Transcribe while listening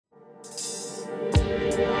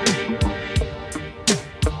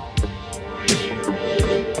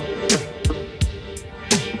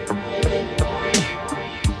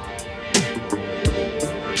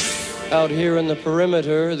Out here in the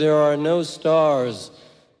perimeter, there are no stars.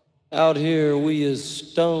 Out here, we is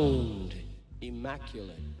stoned,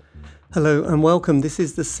 immaculate. Hello and welcome. This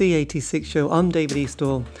is the C86 show. I'm David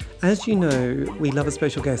Eastaugh. As you know, we love a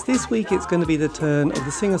special guest. This week it's going to be the turn of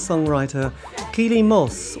the singer-songwriter Keely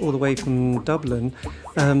Moss, all the way from Dublin,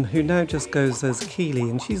 who now just goes as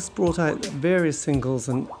Keely. And she's brought out various singles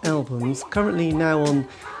and albums, currently now on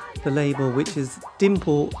the label which is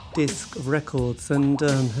Dimple Disc Records, and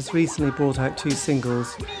has recently brought out two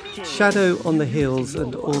singles, Shadow on the Hills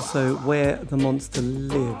and also Where the Monster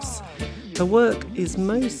Lives. Her work is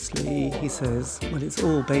mostly, he says, well, it's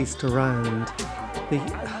all based around the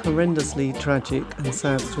horrendously tragic and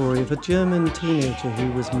sad story of a German teenager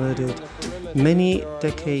who was murdered many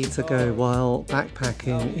decades ago while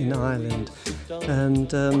backpacking in Ireland.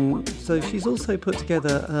 And so she's also put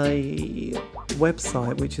together a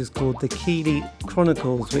website which is called the Keely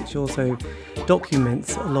Chronicles, which also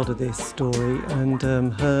documents a lot of this story and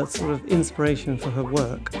her sort of inspiration for her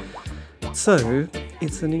work. So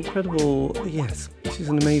it's an incredible, yes, she's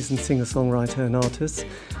an amazing singer-songwriter and artist.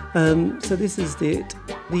 So this is it.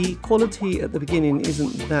 The quality at the beginning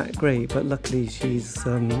isn't that great, but luckily she's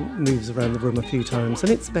moves around the room a few times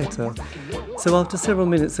and it's better. So after several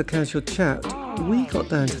minutes of casual chat, we got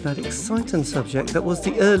down to that exciting subject that was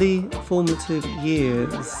the early formative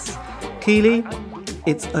years. Keely,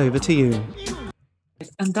 it's over to you.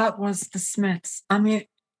 And that was the Smiths. I mean,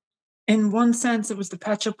 in one sense, it was the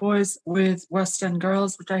Pet Shop Boys with West End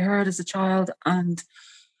Girls, which I heard as a child and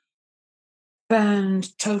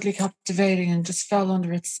found totally captivating and just fell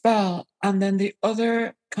under its spell. And then the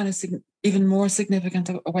other kind of even more significant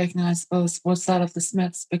awakening, I suppose, was that of the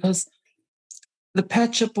Smiths, because the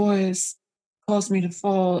Pet Shop Boys caused me to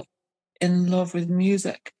fall in love with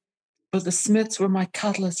music. But the Smiths were my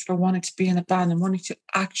catalyst for wanting to be in a band and wanting to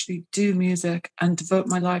actually do music and devote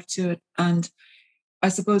my life to it. And I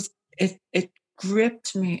suppose it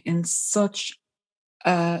gripped me in such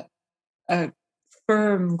a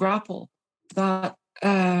firm grapple that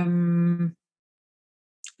that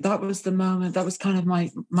was the moment. That was kind of my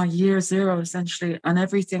year zero, essentially, and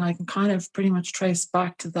everything I can kind of pretty much trace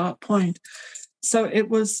back to that point. So it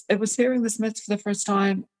was hearing the Smiths for the first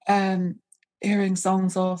time, hearing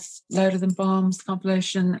songs off Louder Than Bombs, the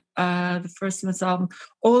compilation, the first Smiths album,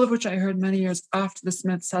 all of which I heard many years after the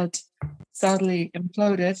Smiths had sadly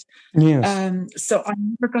imploded. Yes. So I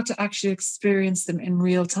never got to actually experience them in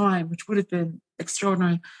real time, which would have been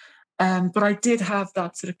extraordinary. But I did have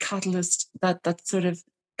that sort of catalyst, that sort of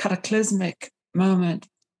cataclysmic moment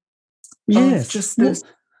of just this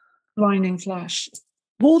blinding flash.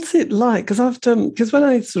 What's it like? Because when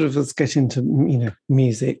I sort of was getting to,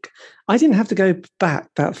 music, I didn't have to go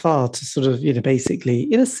back that far to sort of, basically,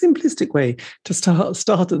 in a simplistic way, to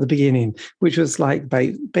start at the beginning, which was like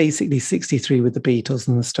basically 63 with the Beatles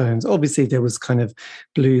and the Stones. Obviously, there was kind of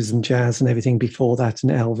blues and jazz and everything before that,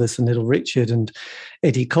 and Elvis and Little Richard and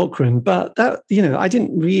Eddie Cochran. But that, I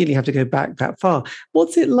didn't really have to go back that far.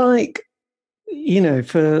 What's it like,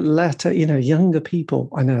 for latter, younger people?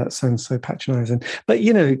 I know that sounds so patronizing, but,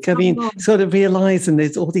 sort of realizing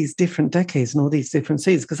there's all these different decades and all these different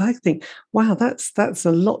seasons. Because I think, wow, that's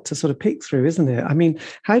a lot to sort of pick through, isn't it? I mean,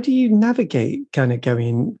 how do you navigate kind of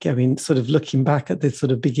going, sort of looking back at this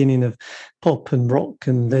sort of beginning of pop and rock,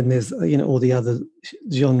 and then there's, all the other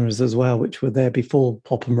genres as well, which were there before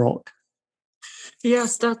pop and rock?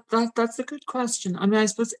 Yes, that's a good question. I mean, I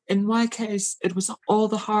suppose in my case, it was all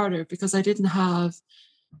the harder because I didn't have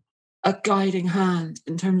a guiding hand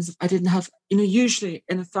in terms of, I didn't have, usually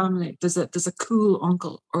in a family, there's a cool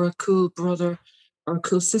uncle or a cool brother or a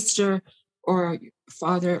cool sister or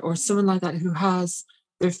father or someone like that who has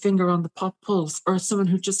their finger on the pop pulse, or someone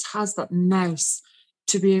who just has that nous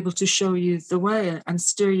to be able to show you the way and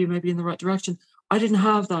steer you maybe in the right direction. I didn't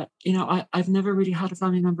have that. I've never really had a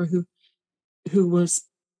family member who was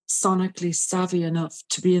sonically savvy enough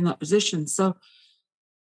to be in that position. So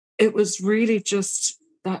it was really just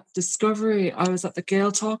that discovery. I was at the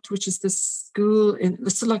Gaeltacht, which is this school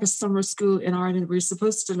it's like a summer school in Ireland where you're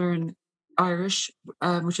supposed to learn Irish,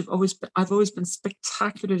 which I've always been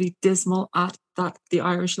spectacularly dismal at the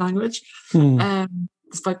Irish language.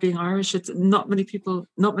 Despite being Irish, it's not many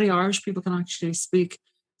Irish people can actually speak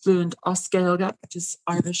fluent Oscailga, which is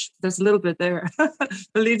Irish. There's a little bit there.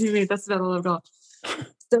 Believe you me, that's about all I've got.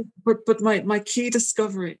 So, but my key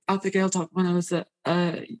discovery at the Gaeltacht when I was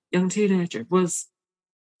a young teenager was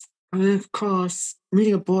I went across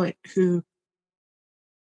meeting a boy who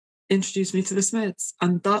introduced me to the Smiths,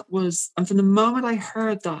 and from the moment I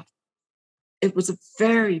heard that, it was a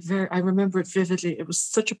very, very, I remember it vividly. It was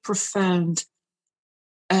such a profound,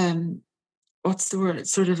 what's the word?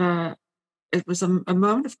 It's sort of a it was a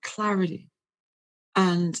moment of clarity,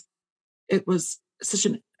 and it was such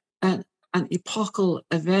an epochal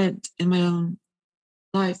event in my own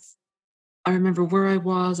life. I remember where I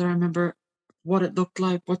was. I remember what it looked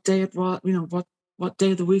like, what day it was, what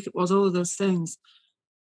day of the week it was, all of those things.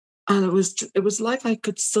 And it was like I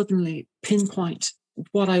could suddenly pinpoint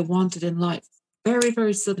what I wanted in life. Very,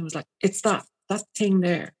 very sudden. It was like, it's that thing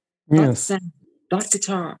there, that Yes. sound, that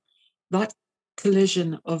guitar, that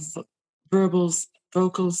collision of verbals,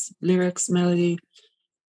 vocals, lyrics, melody,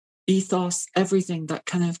 ethos, everything that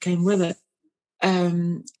kind of came with it.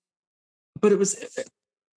 But it was,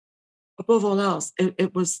 above all else,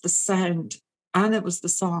 it was the sound and it was the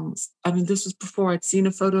songs. I mean, this was before I'd seen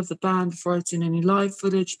a photo of the band, before I'd seen any live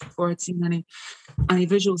footage, before I'd seen any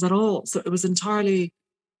visuals at all. So it was entirely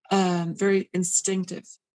very instinctive,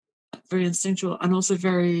 very instinctual, and also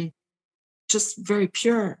just very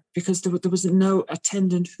pure, because there was no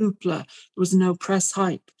attendant hoopla, there was no press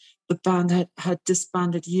hype. The band had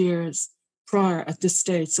disbanded years prior at this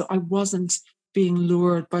stage, so I wasn't being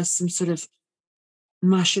lured by some sort of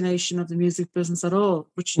machination of the music business at all,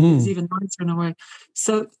 which is even nicer in a way.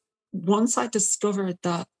 So once I discovered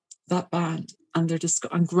that band and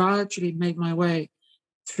and gradually made my way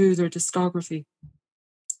through their discography,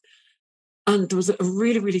 and there was a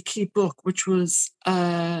really, really key book, which was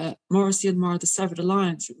Morrissey and Marr, The Severed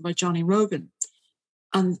Alliance, written by Johnny Rogan.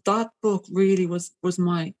 And that book really was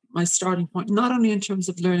my starting point, not only in terms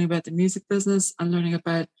of learning about the music business and learning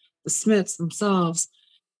about the Smiths themselves,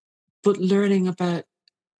 but learning about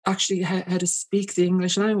actually how to speak the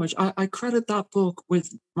English language. I credit that book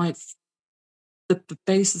with the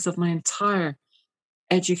basis of my entire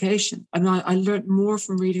education. I mean, I learned more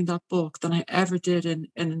from reading that book than I ever did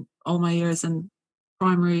in all my years in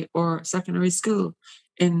primary or secondary school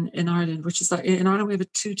in Ireland, which is like, in Ireland we have a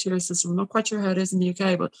two-tier system. I'm not quite sure how it is in the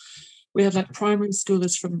UK, but we have like primary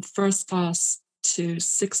schoolers from first class to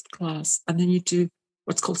sixth class, and then you do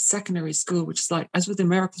what's called secondary school, which is like, as with the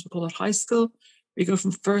Americans, we call it high school. We go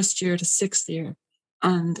from first year to sixth year,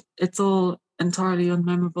 and it's all entirely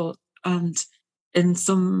unmemorable, and in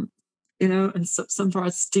some, in some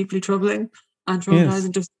parts deeply troubling and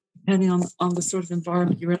traumatizing, just depending on the sort of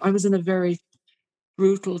environment you're in. I was in a very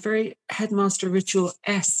brutal, very headmaster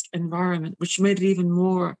ritual-esque environment, which made it even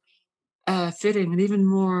more fitting and even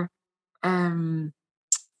more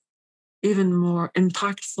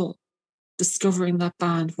impactful discovering that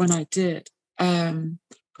band when I did,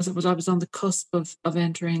 because I was on the cusp of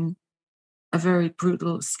entering a very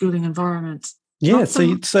brutal schooling environment. Yeah,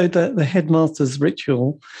 so the headmaster's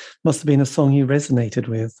ritual must have been a song you resonated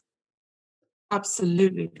with.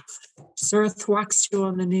 Absolutely. Sir thwacks you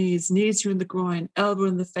on the knees you in the groin, elbow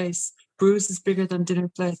in the face, bruises bigger than dinner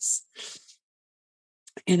plates.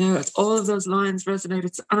 All of those lines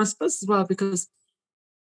resonated. And I suppose as well, because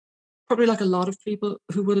probably like a lot of people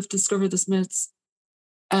who would have discovered the Smiths,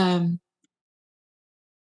 I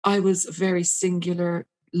was a very singular,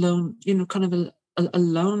 lone, kind of a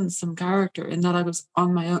lonesome character, in that I was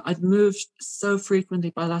on my own. I'd moved so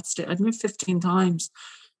frequently by that stage. I'd moved 15 times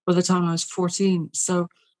by the time I was 14. So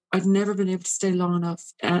I'd never been able to stay long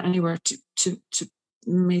enough anywhere to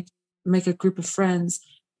make a group of friends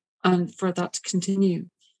and for that to continue.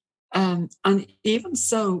 And even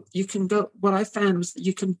so, you can go, what I found was that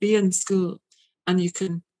you can be in school and you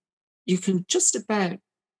can just about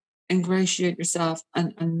ingratiate yourself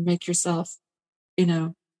and make yourself,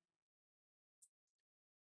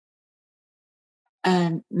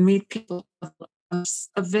 meet people, a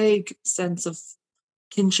vague sense of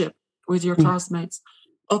kinship with your classmates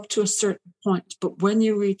up to a certain point. But when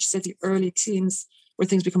you reach, say, the early teens, where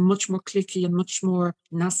things become much more cliquey and much more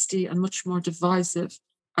nasty and much more divisive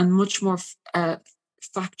and much more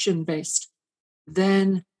faction-based,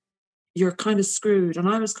 then you're kind of screwed. And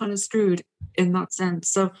I was kind of screwed in that sense.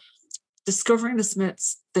 So discovering the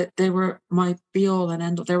Smiths, that they were my be-all and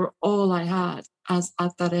end-all, they were all I had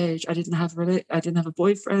at that age. I didn't have a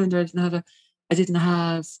boyfriend, I didn't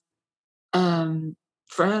have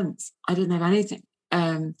friends. I didn't have anything.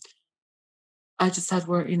 I just had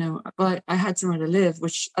but I had somewhere to live,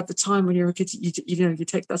 which at the time when you're a kid, you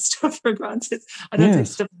take that stuff for granted. I don't take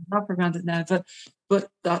stuff for granted now, but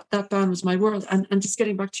that band was my world. And just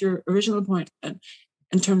getting back to your original point, and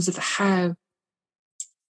in terms of how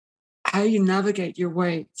you navigate your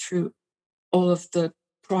way through all of the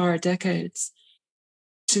prior decades,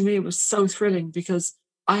 to me it was so thrilling, because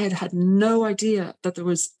I had no idea that there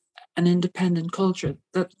was an independent culture,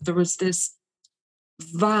 that there was this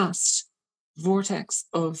vast vortex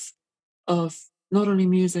of not only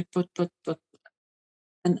music but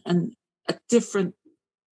and a different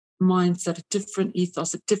mindset, a different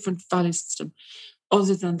ethos, a different value system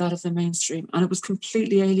other than that of the mainstream. And it was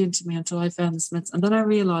completely alien to me until I found the Smiths. And then I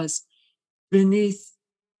realized beneath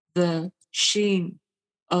the sheen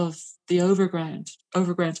of the overground,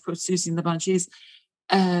 to quote Susie and the Banshees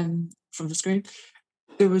from the screen,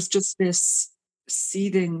 there was just this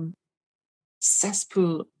seething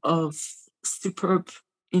cesspool of superb,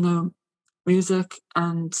 music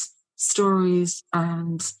and stories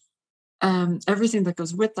and everything that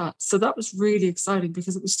goes with that. So that was really exciting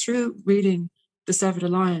because it was through reading The Severed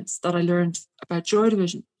Alliance that I learned about Joy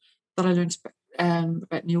Division, that I learned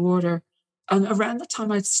about New Order. And around the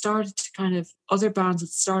time I'd started to kind of, other bands had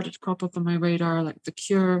started to crop up on my radar, like The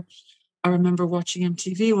Cure. I remember watching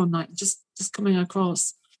MTV one night, just coming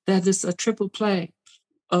across, they had this triple play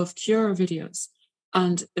of Cure videos,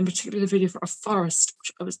 and in particular the video for A Forest,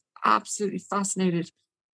 which I was absolutely fascinated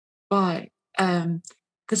by,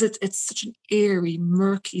 because it's such an eerie,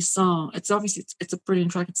 murky song. It's obviously it's a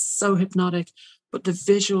brilliant track. It's so hypnotic, but the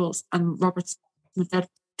visuals and Robert Smith,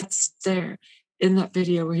 that's there in that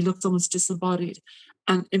video where he looks almost disembodied,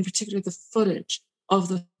 and in particular the footage of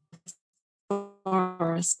the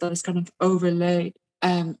forest that is kind of overlaid,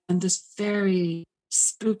 and this very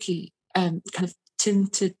spooky kind of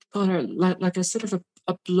tinted color, like a sort of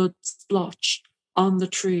a blood splotch on the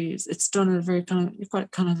trees. It's done in a very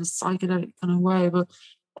quite kind of a psychedelic kind of way, but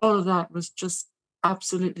all of that was just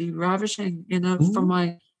absolutely ravishing, for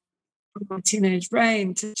my teenage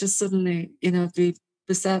brain to just suddenly, be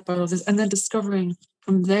beset by all this, and then discovering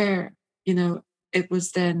from there, it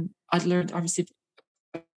was then I'd learned obviously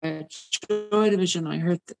Joy Division. I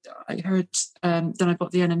heard. Then I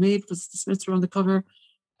bought The Enemy because the Smiths were on the cover,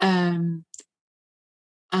 and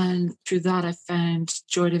through that I found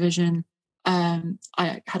Joy Division.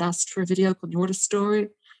 I had asked for a video called Your Story,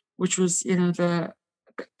 which was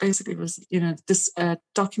this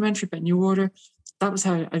documentary about New Order. That was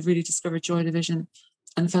how I really discovered Joy Division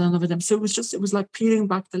and fell in love with them. So it was like peeling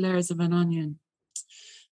back the layers of an onion,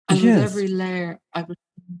 and with every layer I would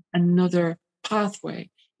another pathway,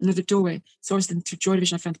 another doorway. So I was through Joy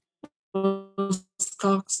Division, I found the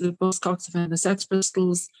Buzzcocks, I found the Sex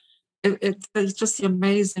Pistols. It's just the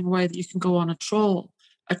amazing way that you can go on a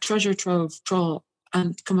treasure trove trawl,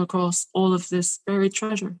 and come across all of this buried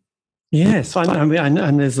treasure. Yes, I mean,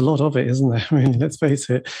 and there's a lot of it, isn't there? I mean, let's face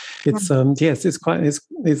it. It's yes,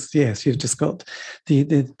 yes. You've just got the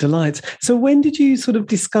delights. So, when did you sort of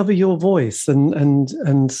discover your voice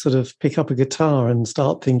and sort of pick up a guitar and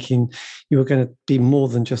start thinking you were going to be more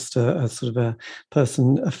than just a sort of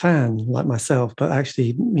a fan like myself, but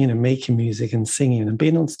actually, making music and singing and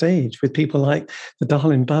being on stage with people like the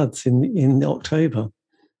Darling Buds in October?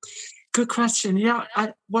 Good question. Yeah,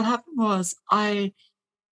 what happened was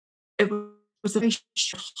it was a very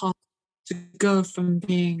short hop to go from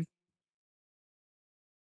being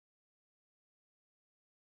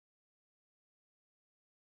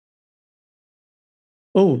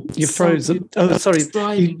you froze. Oh, sorry.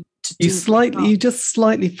 You just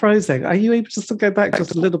slightly froze there. Are you able just to go back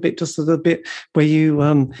just a little bit where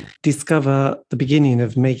you discover the beginning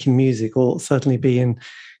of making music, or certainly being,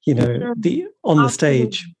 on the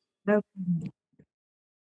stage?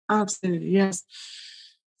 Absolutely, yes.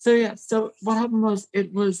 So what happened was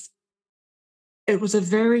it was a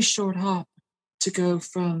very short hop to go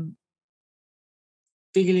from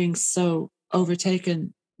feeling so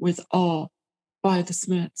overtaken with awe by the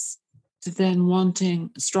Smiths to then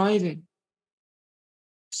striving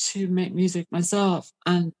to make music myself,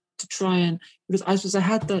 and to try because I suppose I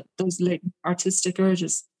had those latent artistic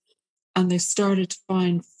urges, and they started to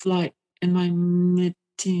find flight in my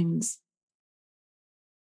mid-teens.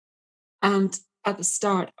 And at the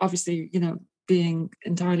start, obviously, being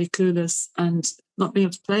entirely clueless and not being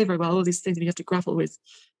able to play very well, all these things that you have to grapple with.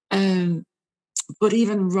 But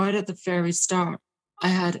even right at the very start, I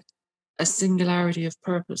had a singularity of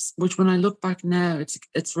purpose, which when I look back now,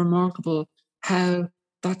 it's remarkable how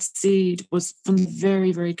that seed was from the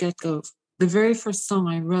very, very get-go. The very first song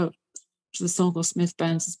I wrote, which is a song called Smith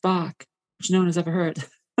Bounces Back, which no one has ever heard.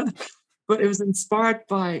 But it was inspired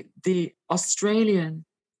by the Australian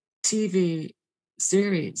TV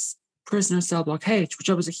series Prisoner Cell Block H,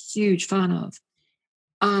 which I was a huge fan of.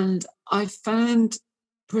 And I found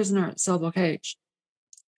Prisoner Cell Block H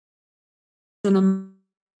an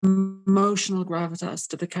emotional gravitas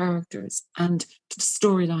to the characters and to the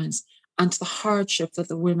storylines and to the hardship that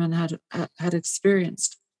the women had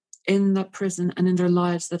experienced in that prison and in their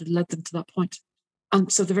lives that had led them to that point.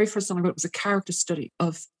 And so the very first song I wrote was a character study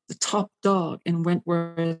of the top dog in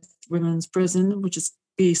Wentworth Women's Prison, which is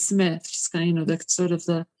B. Smith. She's kind of, the sort of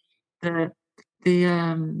the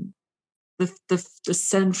the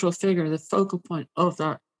central figure, the focal point of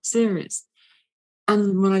that series.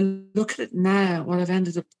 And when I look at it now, what I've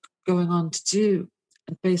ended up going on to do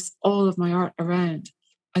and base all of my art around,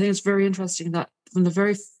 I think it's very interesting that from the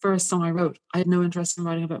very first song I wrote, I had no interest in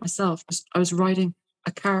writing about myself. I was writing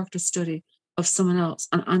a character study of someone else,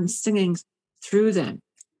 and I'm singing through them,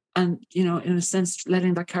 and in a sense,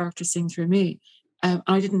 letting that character sing through me.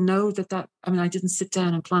 I didn't know that. I mean, I didn't sit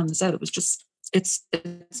down and plan this out. It was just it's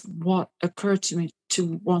what occurred to me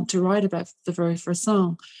to want to write about the very first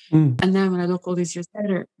song. Mm. And then when I look all these years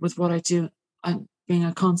later with what I do, I'm being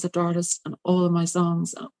a concept artist, and all of my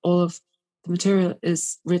songs, all of the material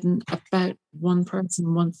is written about one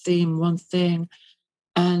person, one theme, one thing.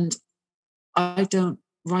 And I don't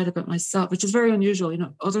write about myself, which is very unusual.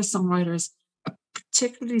 Other songwriters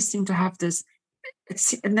particularly seem to have this,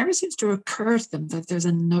 it never seems to occur to them that there's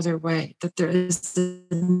another way, that there is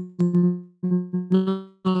another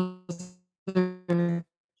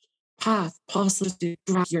path possible to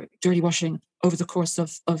drag your dirty washing over the course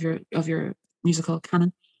of your musical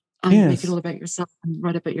canon and make it all about yourself and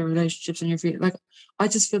write about your relationships and your feelings. Like, I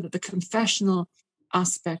just feel that the confessional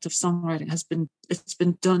aspect of songwriting it's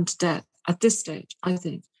been done to death at this stage, I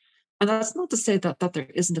think. And that's not to say that there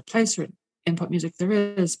isn't a place for it in pop music. There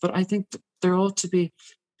is, but I think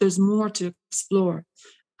there's more to explore.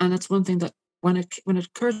 And that's one thing that when it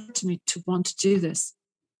occurred to me to want to do this,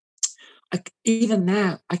 even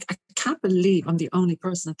now, I can't believe I'm the only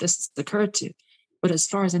person that this has occurred to. But as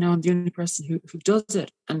far as I know, I'm the only person who does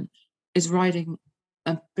it and is writing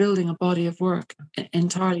and building a body of work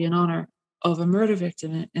entirely in honor of a murder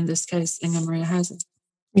victim, in this case, Inga Maria Hauser.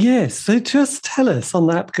 Yes, so just tell us on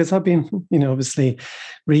that, because I've been, obviously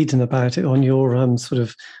reading about it on your sort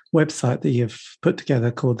of website that you've put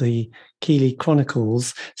together called the Keeley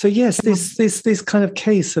Chronicles. So yes, this kind of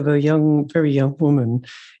case of a very young woman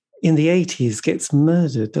in the 80s gets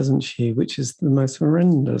murdered, doesn't she? Which is the most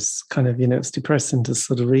horrendous kind of, it's depressing to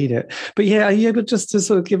sort of read it. But yeah, are you able just to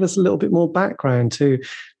sort of give us a little bit more background to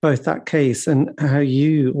both that case and how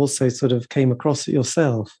you also sort of came across it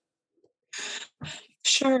yourself?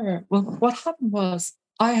 Sure. Well, what happened was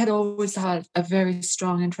I had always had a very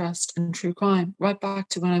strong interest in true crime, right back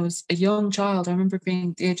to when I was a young child. I remember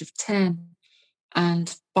being the age of 10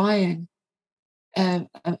 and buying a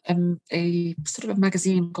sort of a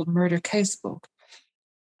magazine called Murder Casebook.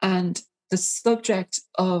 And the subject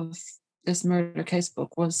of this murder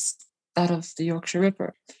casebook was that of the Yorkshire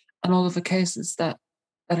Ripper and all of the cases that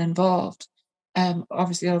involved,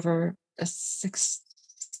 obviously over a 6-7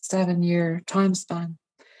 year time span.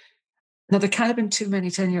 Now, there can't have been too many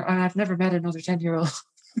 10-year, and I've never met another 10-year-old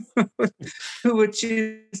who would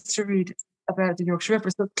choose to read about the Yorkshire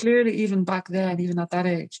Ripper. So clearly, even back then, even at that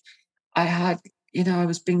age, I had, I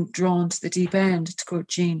was being drawn to the deep end, to quote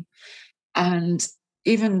Jean. And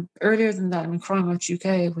even earlier than that, I mean, Crime Watch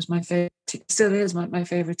UK was my favorite, still is my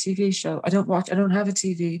favorite TV show. I don't have a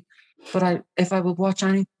TV, but if I will watch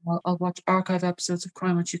anything, I'll watch archive episodes of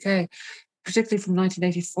Crime Watch UK, particularly from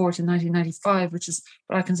 1984 to 1995, which is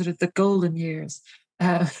what I consider the golden years.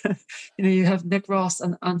 You have Nick Ross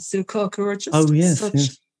and Sue Cook, who are just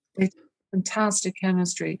such fantastic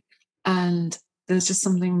chemistry. And there's just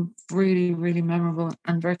something really, really memorable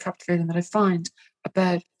and very captivating that I find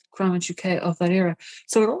about Crime Watch UK of that era.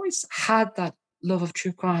 So I've always had that love of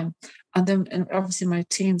true crime. And then, and obviously in my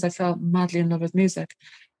teens, I fell madly in love with music.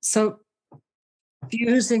 So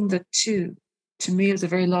fusing the two, to me, is a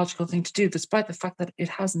very logical thing to do, despite the fact that it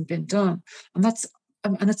hasn't been done. And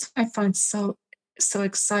it's I find so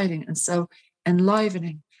exciting and so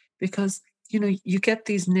enlivening, because you get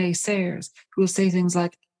these naysayers who will say things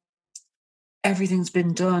like, everything's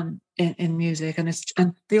been done in music,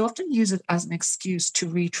 and they often use it as an excuse to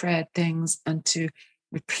retread things and to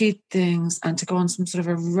repeat things and to go on some sort of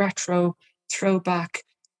a retro throwback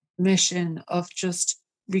mission of just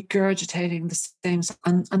regurgitating the same,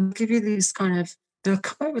 and give you these they'll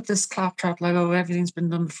come out with this claptrap like, oh, everything's been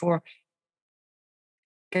done before.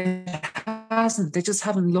 It hasn't. They just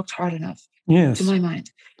haven't looked hard enough, to my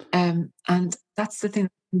mind. And that's the thing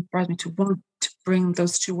that inspires me to want to bring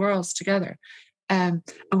those two worlds together. And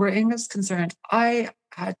where Inga's concerned, I'd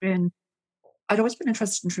always been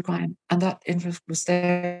interested in true crime, and that interest was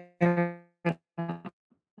there.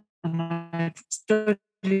 And I studied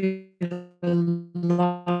a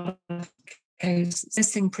lot of cases.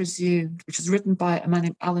 Missing Presumed, which was written by a man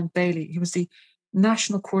named Alan Bailey. He was the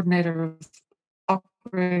national coordinator of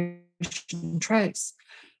Operation Trace.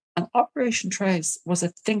 And Operation Trace was a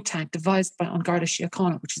think tank devised by An Garda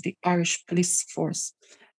Síochána, which is the Irish police force.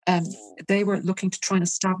 They were looking to try and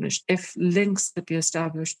establish if links could be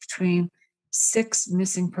established between 6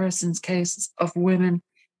 missing persons cases of women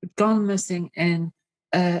who'd gone missing in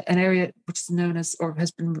an area which is known as, or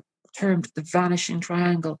has been termed, the Vanishing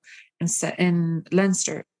Triangle in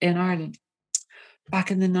Leinster in Ireland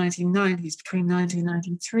back in the 1990s, between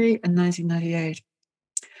 1993 and 1998.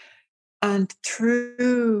 And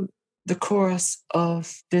through the course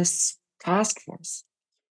of this task force,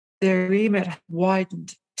 their remit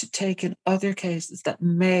widened to take in other cases that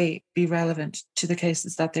may be relevant to the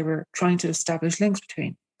cases that they were trying to establish links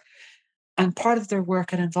between. And part of their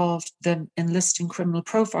work had involved them enlisting criminal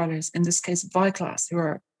profilers, in this case, Viclas, who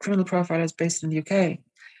are criminal profilers based in the UK.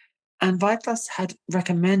 And Viclas had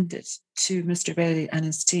recommended to Mr. Bailey and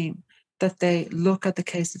his team that they look at the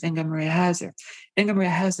case of Inga Maria Hauser. Inga Maria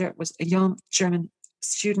Hauser was a young German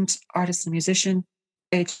student, artist, and musician,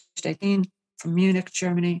 aged 18, from Munich,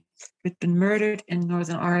 Germany, who'd been murdered in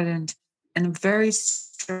Northern Ireland in very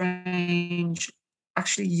strange,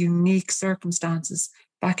 actually unique circumstances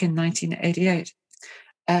back in 1988.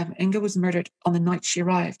 Inga was murdered on the night she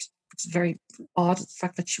arrived. It's very odd, the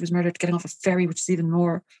fact that she was murdered getting off a ferry, which is even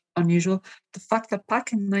more unusual. The fact that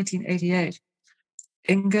back in 1988,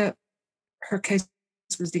 Inga, her case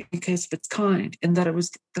was the only case of its kind, in that it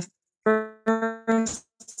was the first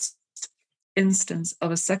instance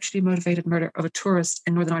of a sexually motivated murder of a tourist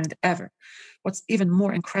in Northern Ireland ever. What's even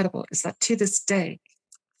more incredible is that to this day,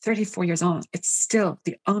 34 years on, it's still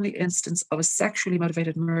the only instance of a sexually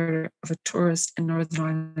motivated murder of a tourist in Northern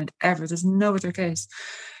Ireland ever. There's no other case.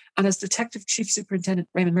 And as Detective Chief Superintendent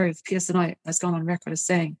Raymond Murray of PSNI has gone on record as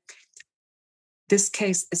saying, this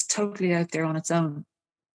case is totally out there on its own.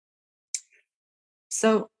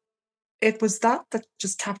 So it was that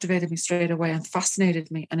just captivated me straight away and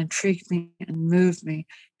fascinated me and intrigued me and moved me,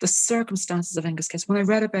 the circumstances of Inga's case. When I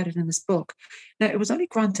read about it in this book, now it was only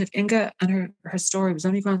granted, Inga and her story was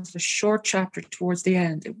only granted a short chapter towards the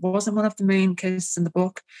end. It wasn't one of the main cases in the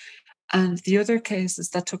book. And the other cases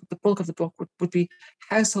that took the bulk of the book would be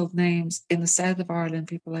household names in the south of Ireland,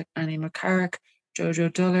 people like Annie McCarrick,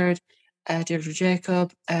 Jojo Dullard, Deirdre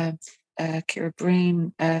Jacob, Ciara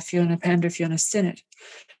Breen, Fiona Pender, Fiona Sinnott.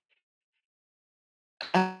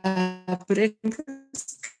 But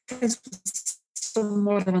Inga's case was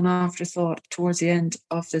somewhat of an afterthought towards the end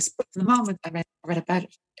of this. But the moment I read about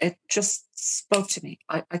it, it just spoke to me.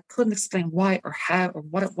 I couldn't explain why or how or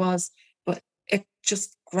what it was, but it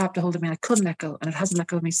just grabbed a hold of me. I couldn't let go, and it hasn't let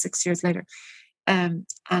go of me 6 years later. And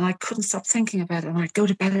I couldn't stop thinking about it. And I'd go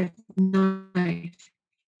to bed at night,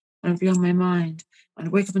 and it'd be on my mind. And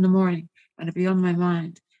I'd wake up in the morning, and it'd be on my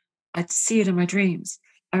mind. I'd see it in my dreams.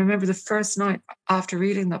 I remember the first night after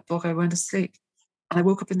reading that book, I went to sleep. And I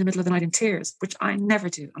woke up in the middle of the night in tears, which I never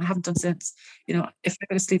do, and I haven't done since. You know, if I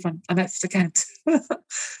go to sleep, I'm out of the count.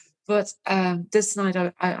 But this night,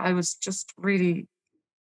 I was just really,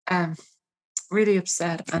 really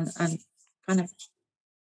upset and kind of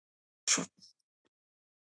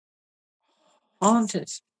haunted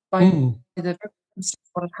by the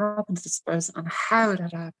what had happened to this person and how it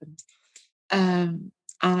had happened. And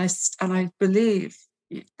I believe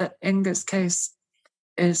that Inga's case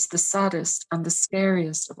is the saddest and the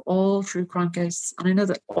scariest of all true crime cases. And I know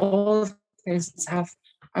that all cases have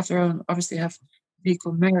their own, obviously have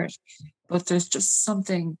equal merit, but there's just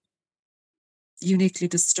something uniquely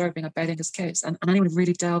disturbing about Inga's case. And anyone who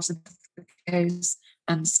really delves into the case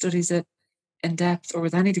and studies it in depth or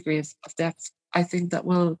with any degree of depth, I think that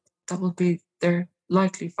will be their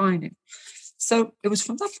likely finding. So it was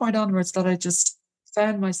from that point onwards that I just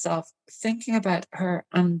found myself thinking about her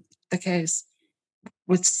and the case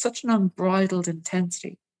with such an unbridled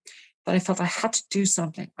intensity that I felt I had to do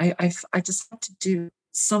something. I just had to do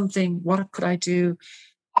something. What could I do?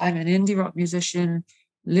 I'm an indie rock musician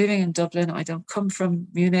living in Dublin. I don't come from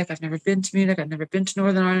Munich. I've never been to Munich. I've never been to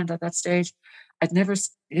Northern Ireland at that stage. I'd never,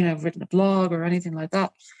 written a blog or anything like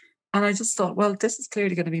that. And I just thought, well, this is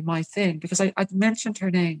clearly going to be my thing, because I'd mentioned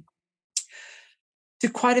her name to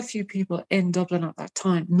quite a few people in Dublin at that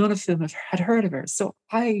time, none of whom had heard of her. So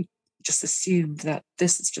I just assumed that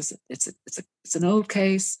this is just it's an old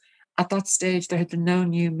case. At that stage, there had been no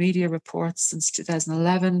new media reports since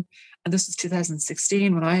 2011, and this was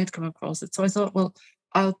 2016 when I had come across it. So I thought, well,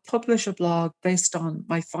 I'll publish a blog based on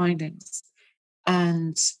my findings,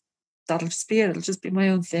 and that'll just be it. It'll just be my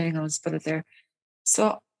own thing. I'll just put it there.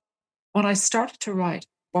 So when I started to write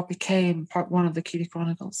what became part 1 of the Keeley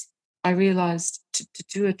Chronicles, I realized to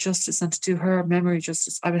do it justice and to do her memory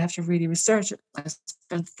justice, I would have to really research it. I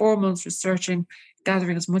spent 4 months researching,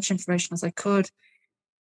 gathering as much information as I could,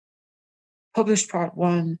 published part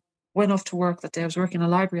 1, went off to work that day. I was working in a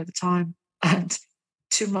library at the time, and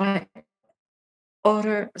to my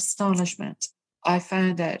utter astonishment, I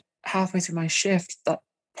found out halfway through my shift that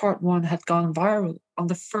part one had gone viral on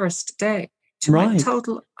the first day. To my Right.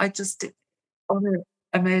 total, I just did utter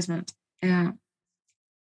amazement. Yeah.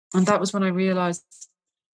 And that was when I realized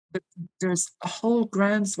that there's a whole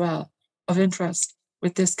groundswell of interest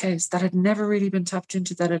with this case that had never really been tapped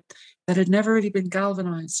into, that had never really been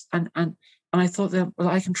galvanized. And I thought that, well,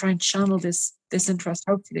 I can try and channel this interest,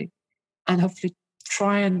 hopefully, and hopefully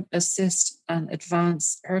try and assist and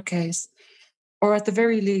advance her case, or at the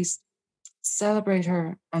very least, celebrate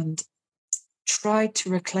her and try to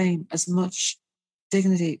reclaim as much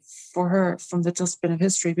dignity for her from the dustbin of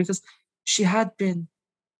history, because she had been,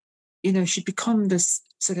 she'd become this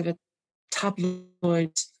sort of a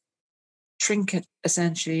tabloid trinket,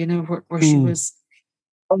 essentially, where she was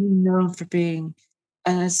only known for being,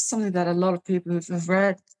 and it's something that a lot of people who have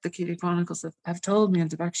read the Keeley Chronicles have told me, and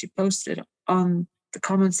they've actually posted on the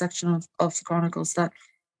comment section of the Chronicles that,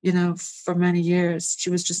 for many years, she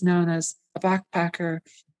was just known as a backpacker,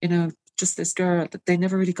 just this girl, that they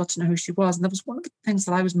never really got to know who she was. And that was one of the things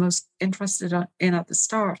that I was most interested in at the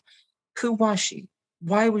start. Who was she?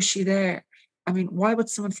 Why was she there? I mean, why would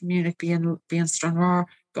someone from Munich be in Stranraer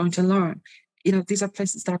going to learn? These are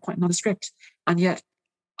places that are quite nondescript. And yet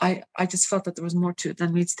I just felt that there was more to it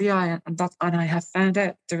than meets the eye. And I have found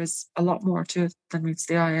out there is a lot more to it than meets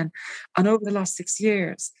the eye. And over the last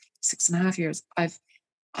 6.5 years, I've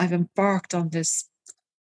embarked on this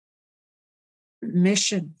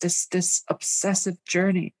mission, this obsessive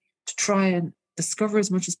journey to try and discover as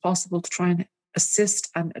much as possible, to try and assist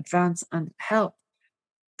and advance and help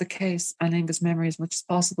the case and Inga's memory as much as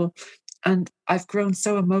possible. And I've grown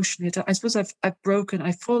so emotionally. I suppose I've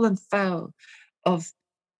fallen foul of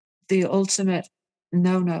the ultimate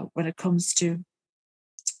no-no when it comes to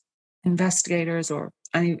investigators or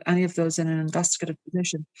any of those in an investigative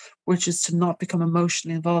position, which is to not become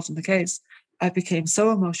emotionally involved in the case. I became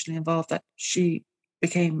so emotionally involved that she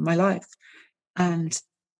became my life.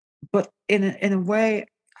 But in a way,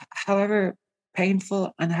 however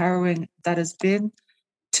painful and harrowing that has been,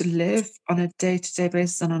 to live on a day-to-day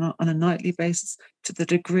basis and on a nightly basis to the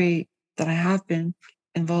degree that I have been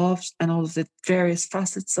involved and all of the various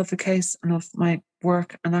facets of the case and of my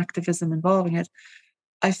work and activism involving it,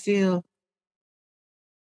 I feel,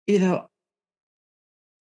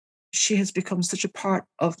 she has become such a part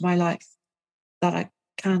of my life that I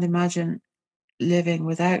can't imagine living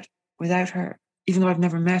without her, even though I've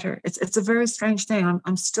never met her. It's a very strange thing.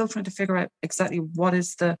 I'm still trying to figure out exactly what are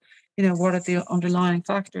the underlying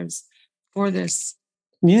factors for this.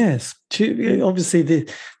 Yes, obviously the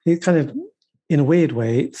kind of, in a weird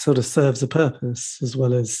way, it sort of serves a purpose as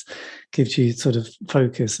well as gives you sort of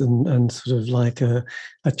focus and sort of like a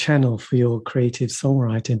channel for your creative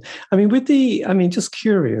songwriting. I mean, just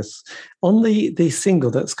curious, on the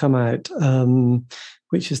single that's come out,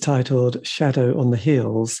 which is titled Shadow on the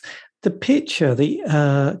Hills, the picture,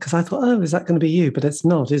 because I thought, oh, is that going to be you? But it's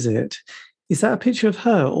not, is it? Is that a picture of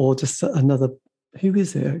her or just another? Who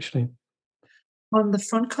is it actually? On the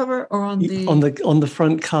front cover or on the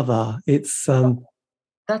front cover, it's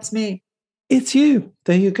that's me. It's you.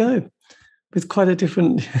 There you go. With quite a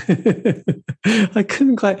different. I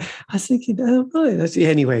couldn't quite. I was thinking, oh right.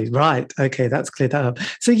 Anyway, right. Okay, that's cleared that up.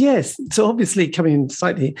 So yes. So obviously, coming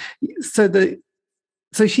slightly.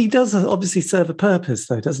 So she does obviously serve a purpose,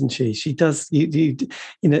 though, doesn't she? She does.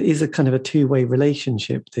 Is a kind of a two-way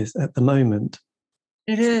relationship. This at the moment.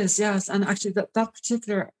 It is, yes. And actually that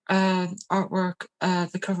particular artwork,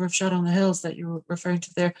 the cover of Shadow on the Hills that you were referring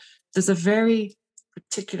to there's a very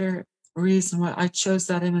particular reason why I chose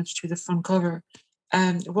that image to be the front cover.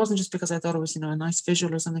 It wasn't just because I thought it was, a nice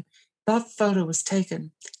visual or something. That photo was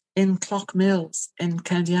taken in Clough-Mills in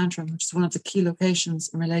County Antrim, which is one of the key locations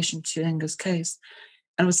in relation to Inga's case.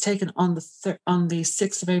 And it was taken on the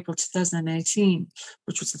 6th of April 2018,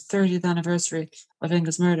 which was the 30th anniversary of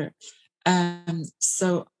Inga's murder.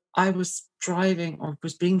 So I was driving or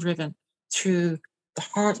was being driven through the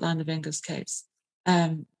heartland of Inga's case.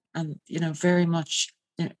 And very much,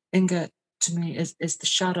 Inga to me is the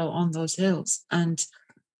shadow on those hills. And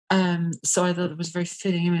so I thought it was a very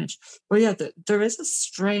fitting image. But yeah, there is a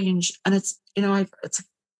strange, and it's, I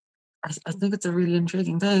think it's a really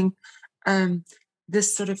intriguing thing.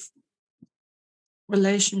 This sort of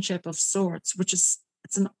relationship of sorts, which is,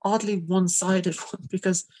 it's an oddly one-sided one,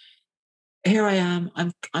 because here I am,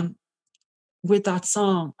 I'm with that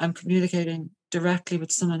song, I'm communicating directly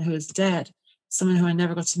with someone who is dead, someone who I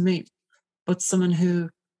never got to meet, but someone who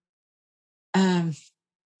I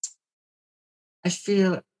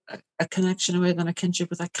feel a connection with and a kinship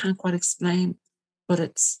with. I can't quite explain, but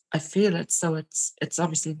I feel it, so it's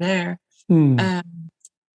obviously there.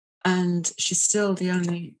 And she's still the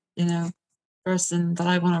only person that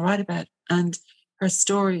I want to write about. And her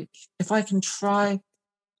story, if I can try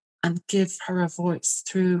and give her a voice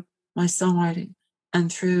through my songwriting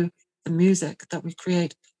and through the music that we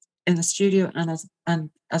create in the studio and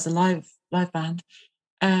as a live band,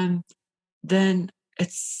 then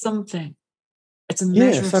it's something. It's a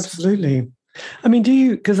measure Yes, of absolutely. I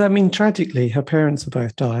mean, tragically, her parents have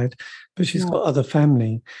both died, but she's got other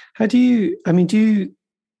family. Do you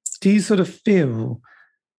sort of feel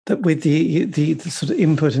that with the sort of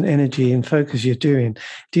input and energy and focus you're doing,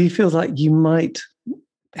 do you feel like you might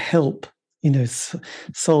help,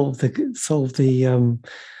 solve the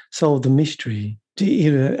mystery? Do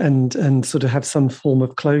you, and sort of have some form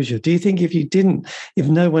of closure? Do you think if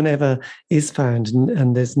no one ever is found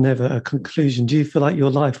and there's never a conclusion, do you feel like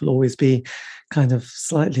your life will always be kind of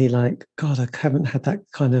slightly like, God, I haven't had that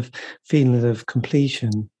kind of feeling of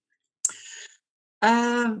completion?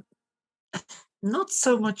 Not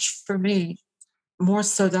so much for me, more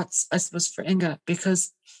so that's, I suppose, for Inga,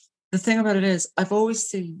 because the thing about it is, I've always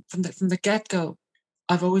seen from the get-go,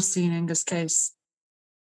 I've always seen Inga's case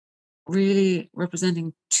really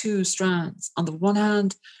representing two strands. On the one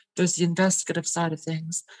hand, there's the investigative side of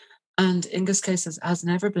things, and Inga's case has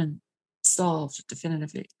never been solved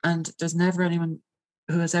definitively, and there's never anyone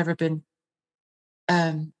who has ever been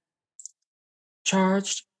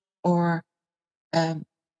charged or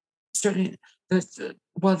certainly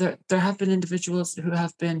there have been individuals who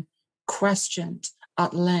have been questioned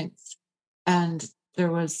at length, and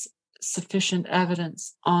there was sufficient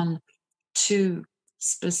evidence on two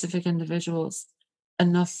specific individuals,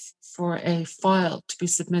 enough for a file to be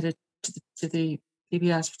submitted to the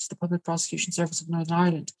PBS, which is the Public Prosecution Service of Northern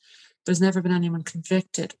Ireland. There's never been anyone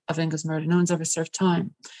convicted of Inga's murder. No one's ever served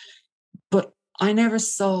time. But I never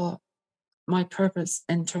saw my purpose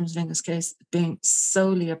in terms of Inga's case being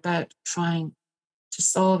solely about trying to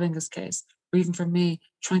solve Inga's case, or even for me,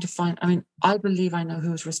 trying to find, I believe I know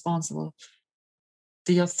who is responsible.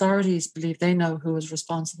 The authorities believe they know who is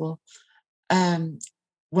responsible.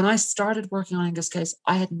 When I started working on Inga's case,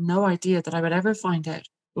 I had no idea that I would ever find out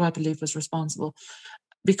who I believe was responsible,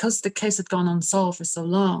 because the case had gone unsolved for so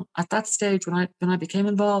long. At that stage, when I became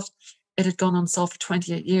involved, it had gone unsolved for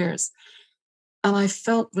 28 years. And I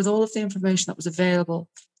felt, with all of the information that was available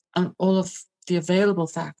and all of the available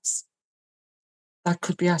facts that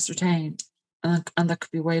could be ascertained and that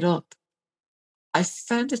could be weighed up, I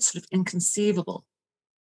found it sort of inconceivable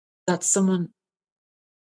that someone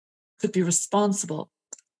could be responsible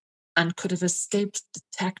and could have escaped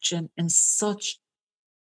detection in such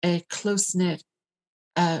a close-knit,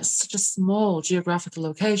 such a small geographical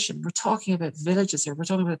location. We're talking about villages here. We're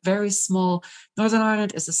talking about very small. Northern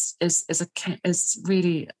Ireland is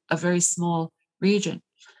really a very small region.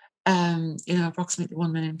 Approximately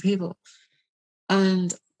 1 million people,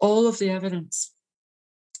 and all of the evidence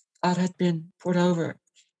that had been poured over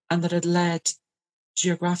and that had led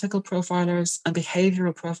geographical profilers and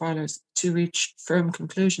behavioural profilers to reach firm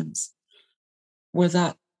conclusions were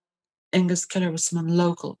that Inga's killer was someone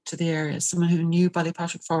local to the area, someone who knew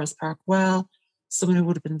Ballypatrick Forest Park well, someone who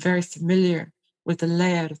would have been very familiar with the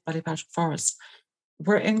layout of Ballypatrick Forest.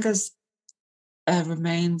 Where Inga's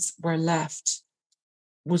remains were left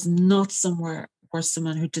was not somewhere where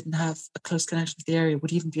someone who didn't have a close connection to the area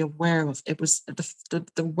would even be aware of. It was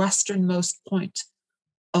the westernmost point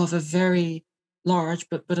of a very large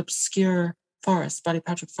but obscure forest,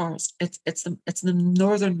 Ballypatrick Forest. It's the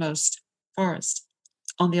northernmost forest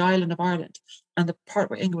on the island of Ireland, and the part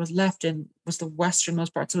where Inga was left in was the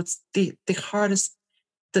westernmost part. So it's the hardest,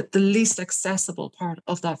 the least accessible part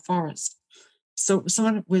of that forest. So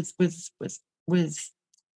someone with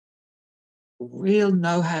real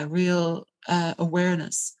know-how, real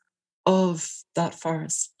awareness of that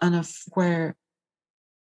forest and of where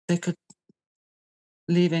they could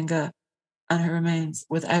leave Inga and her remains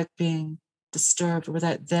without being disturbed, or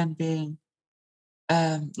without them being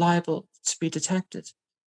liable to be detected.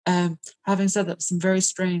 Having said that, some very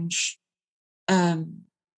strange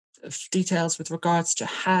details with regards to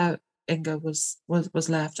how Inga was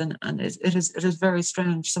left, and it is very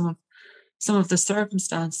strange. Some of the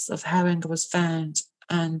circumstances of how Inga was found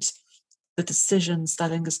and the decisions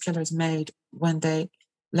that Inga's killers made when they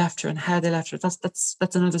left her and how they left her. That's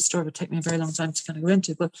another story. It would take me a very long time to kind of go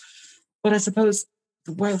into. But I suppose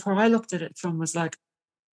where I looked at it from was like,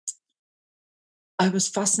 I was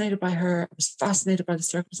fascinated by her. I was fascinated by the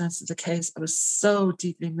circumstances of the case. I was so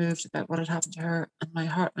deeply moved about what had happened to her, and my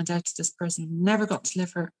heart went out to this person who never got to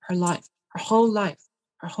live her life. Her whole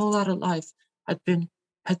adult life had been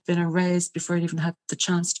erased before it even had the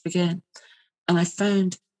chance to begin. And I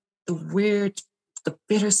found the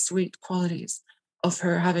bittersweet qualities of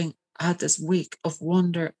her having had this week of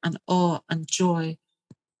wonder and awe and joy,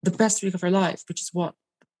 the best week of her life, which is what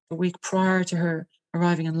the week prior to her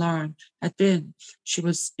arriving in Larne had been. She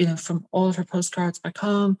was, from all of her postcards back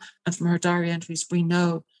home and from her diary entries, we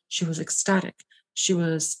know she was ecstatic. She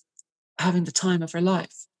was having the time of her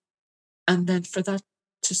life. And then for that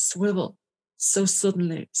to swivel so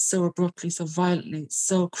suddenly, so abruptly, so violently,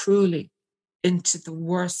 so cruelly into the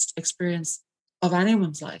worst experience of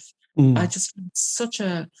anyone's life, I just such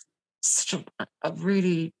a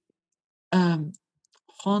really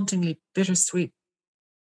hauntingly bittersweet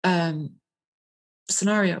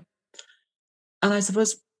scenario. And I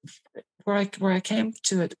suppose where I came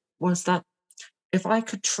to it was that if I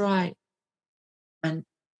could try and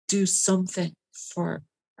do something for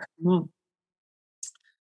her mum,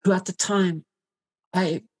 who at the time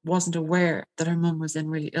I wasn't aware that her mum was in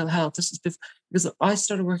really ill health. This was because I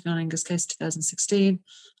started working on Inga's case in 2016,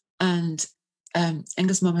 and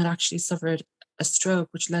Inga's mum had actually suffered a stroke,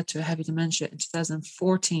 which led to a heavy dementia in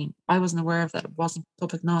 2014. I wasn't aware of that; it wasn't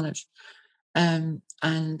public knowledge. And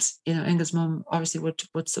Inga's mum obviously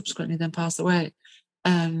would subsequently then pass away.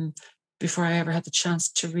 Before I ever had the chance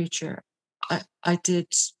to reach her,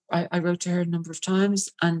 I wrote to her a number of times,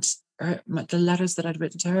 and the letters that I'd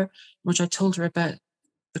written to her, which I told her about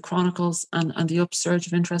the chronicles and the upsurge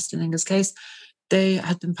of interest in Inga's case, they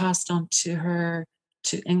had been passed on to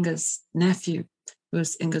Inga's nephew, who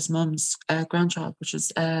was Inga's mum's grandchild, which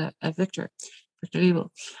is Victor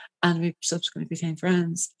Ebel. And we subsequently became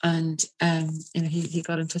friends, and he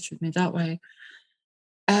got in touch with me that way.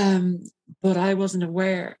 But I wasn't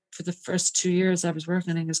aware for the first 2 years I was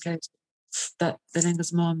working on Inga's case that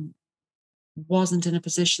Inga's mum wasn't in a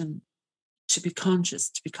position to be conscious,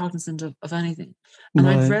 to be cognizant of anything. And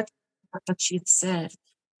I'd read that she had said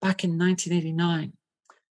back in 1989,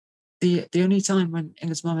 the only time when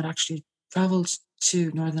Inga's mum had actually travelled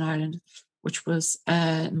to Northern Ireland, which was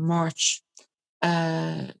March,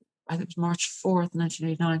 I think it was March 4th,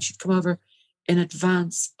 1989. She'd come over in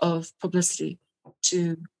advance of publicity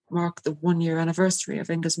to mark the 1-year anniversary of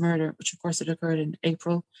Inga's murder, which of course had occurred in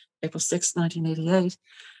April 6th, 1988.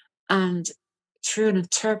 And through an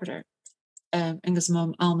interpreter, Inga's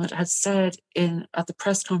mum, Alma, had said at the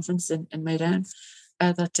press conference in Maydown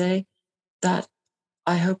that day that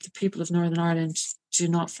I hope the people of Northern Ireland do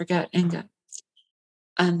not forget Inga.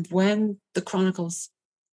 And when the chronicles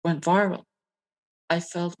went viral, I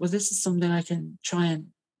felt, well, this is something I can try and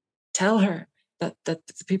tell her, that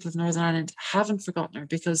the people of Northern Ireland haven't forgotten her,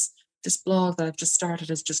 because this blog that I've just started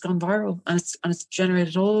has just gone viral, and it's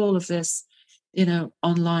generated all of this,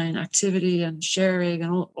 online activity and sharing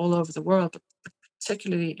and all over the world, but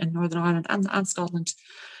particularly in Northern Ireland and Scotland.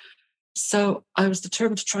 So I was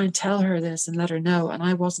determined to try and tell her this and let her know, and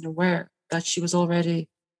I wasn't aware that she was already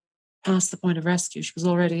past the point of rescue. She was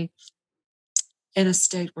already in a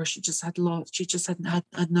state where she just had no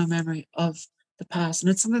memory of the past. And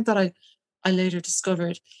it's something that I later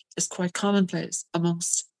discovered is quite commonplace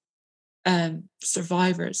amongst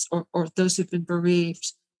survivors or those who've been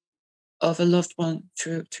bereaved of a loved one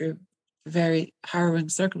through very harrowing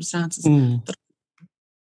circumstances. But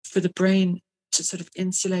for the brain to sort of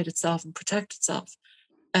insulate itself and protect itself,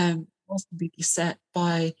 mustn't be beset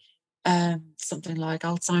by something like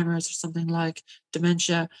Alzheimer's or something like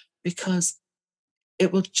dementia, because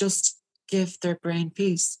it will just give their brain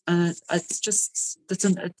peace. And it just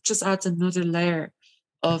adds another layer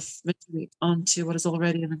of misery onto what is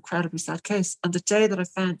already an incredibly sad case. And the day that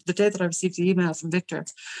I received the email from Victor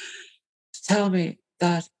to tell me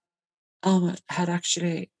that Alma had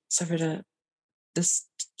actually suffered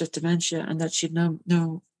the dementia, and that she'd no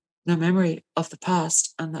memory of the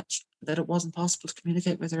past, and that it wasn't possible to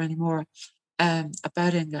communicate with her anymore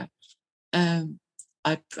about Inga,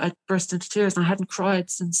 I burst into tears, and I hadn't cried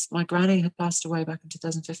since my granny had passed away back in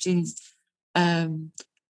 2015.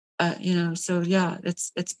 So yeah,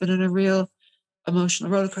 it's been a real emotional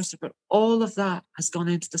roller coaster, but all of that has gone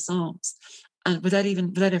into the songs, and without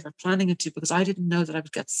ever planning it to, because I didn't know that I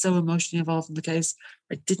would get so emotionally involved in the case.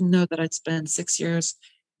 I didn't know that I'd spend 6 years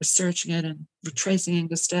researching it and retracing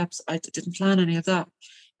the steps. I didn't plan any of that.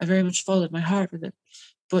 I very much followed my heart with it.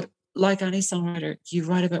 But like any songwriter, you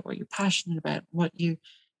write about what you're passionate about, what you're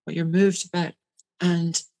moved about,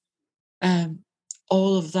 and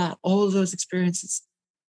all of that, all of those experiences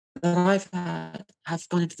that I've had have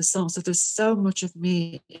gone into the song. So there's so much of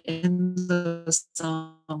me in those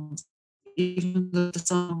songs, even though the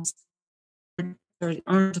songs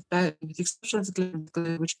aren't about me, with the exception of the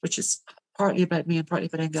Glue, which is partly about me and partly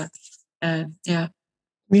about Inga. Yeah.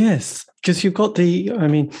 Yes, because you've got I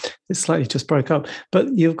mean, it slightly just broke up,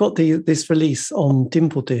 but you've got this release on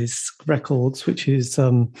Dimple Disc Records, which is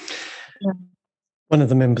Yeah. one of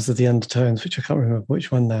the members of the Undertones, which I can't remember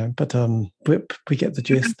which one now, but we get the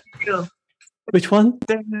gist. Which one?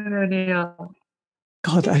 Damien O'Neill.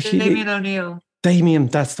 God, actually, Damien O'Neill. Damien,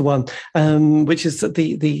 that's the one. Which is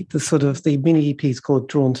the sort of the mini EP is called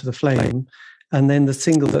 "Drawn to the Flame," and then the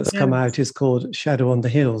single that's come out is called "Shadow on the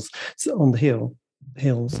Hills." On the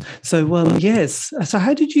hills. So yes. So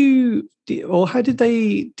how did you, or how did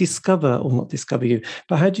they discover, or not discover you,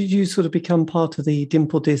 but how did you sort of become part of the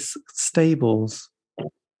Dimple Disc stables?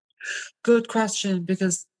 Good question,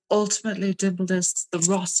 because ultimately Dimple Discs, the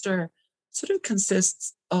roster, sort of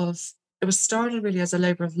consists of, it was started really as a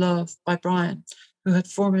labour of love by Brian, who had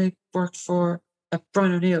formerly worked for,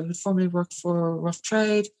 Brian O'Neill, who had formerly worked for Rough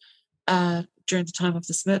Trade during the time of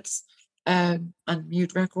the Smiths and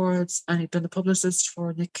Mute Records, and he'd been the publicist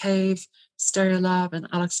for Nick Cave, Stereolab, and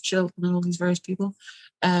Alex Chilton, and all these various people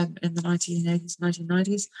in the 1980s,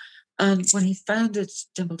 1990s. And when he founded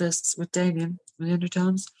Dimple Discs with Damien from the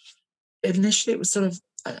Undertones, initially it was sort of,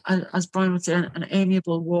 as Brian would say, an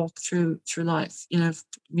amiable walk through life,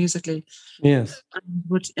 musically. Yes. And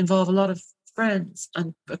would involve a lot of friends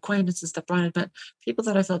and acquaintances that Brian had met, people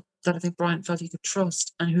that I think Brian felt he could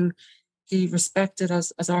trust and who he respected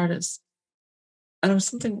as artists. And it was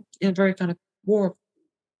something very kind of warm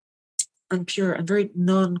and pure and very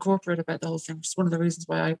non-corporate about the whole thing, which is one of the reasons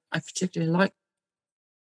why I particularly like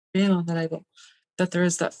being on the label, that there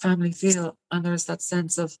is that family feel and there is that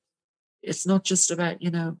sense of, it's not just about,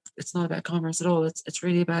 it's not about commerce at all. It's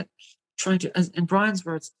really about trying to, as in Brian's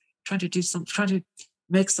words, trying to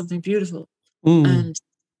make something beautiful and,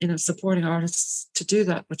 supporting artists to do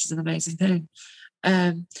that, which is an amazing thing.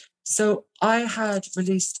 So I had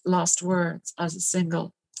released Lost Words as a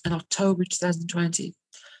single in October 2020.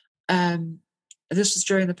 This was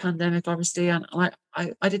during the pandemic, obviously, and I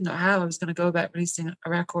didn't know how I was going to go about releasing a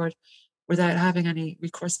record without having any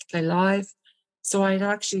recourse to play live. So I'd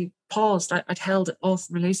actually paused. I'd held it off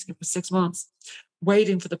from releasing it for 6 months,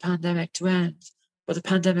 waiting for the pandemic to end. But the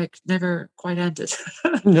pandemic never quite ended.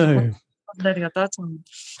 No. Ending at that time.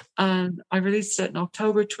 And I released it in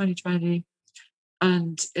October 2020,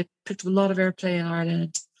 and it picked up a lot of airplay in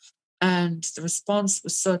Ireland. And the response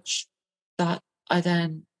was such that I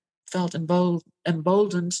then felt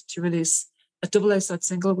emboldened to release a double A-side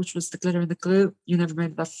single, which was The Glitter and the Glue, You Never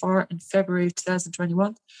Made It That Far, in February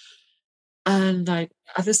 2021. And at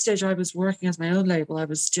this stage, I was working as my own label. I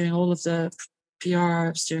was doing all of the PR, I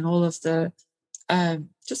was doing all of the,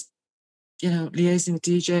 just, liaising with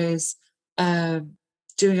DJs,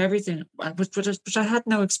 doing everything, which I had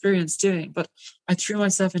no experience doing, but I threw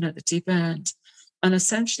myself in at the deep end. And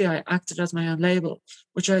essentially, I acted as my own label,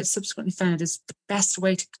 which I subsequently found is the best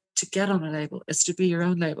way to get on a label, is to be your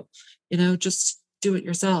own label. Just do it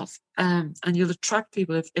yourself. And you'll attract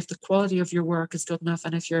people if the quality of your work is good enough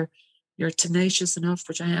and if you're tenacious enough,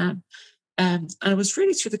 which I am. And it was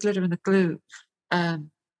really through The Glitter and the Glue,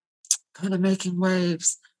 kind of making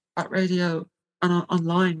waves at radio and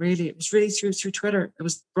online, really. It was really through Twitter. It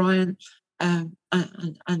was Brian and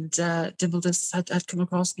Dimple Discs had come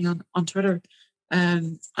across me on Twitter.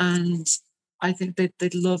 And I think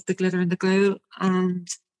they'd loved The Glitter and the Glue. And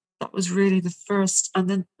that was really the first. And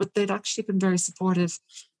then, but they'd actually been very supportive,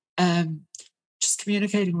 just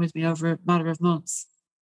communicating with me over a matter of months.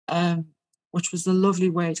 Which was a lovely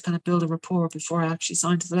way to kind of build a rapport before I actually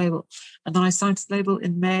signed to the label. And then I signed to the label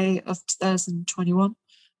in May of 2021,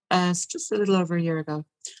 so just a little over a year ago.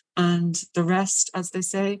 And the rest, as they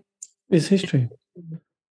say, is history.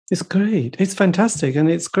 It's great. It's fantastic,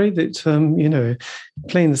 and it's great that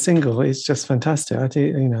playing the single is just fantastic. I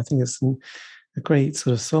think I think it's a great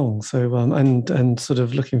sort of song. So and sort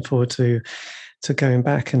of looking forward to going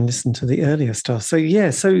back and listen to the earlier stuff. So yeah,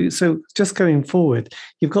 so just going forward,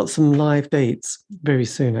 you've got some live dates very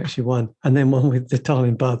soon, actually, one, and then one with the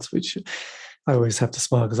Darling Buds, which I always have to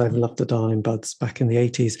smile because I've loved the Darling Buds back in the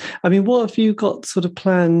 80s. I mean, what have you got sort of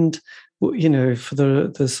planned, for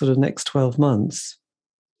the sort of next 12 months?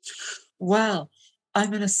 Well,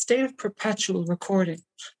 I'm in a state of perpetual recording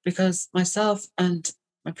because myself and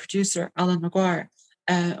my producer, Alan Maguire,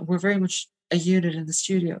 we're very much a unit in the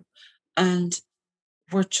studio. And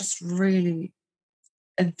we're just really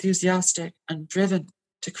enthusiastic and driven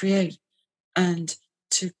to create and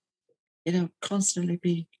to, constantly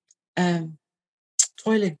be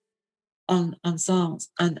toiling on songs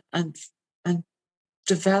and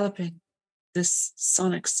developing this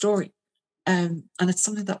sonic story. And it's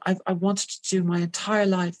something that I wanted to do my entire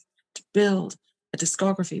life, to build a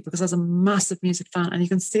discography, because I was a massive music fan, and you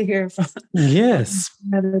can see here from Yes.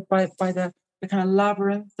 by the kind of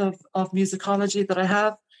labyrinth of musicology that I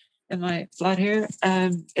have in my flat here.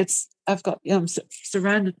 I'm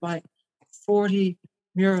surrounded by 40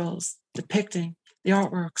 murals depicting the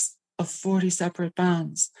artworks of 40 separate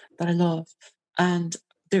bands that I love. And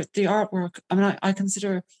the artwork, I mean, I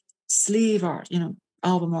consider sleeve art,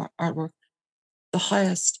 album artwork, the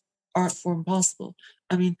highest art form possible.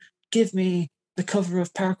 I mean, give me the cover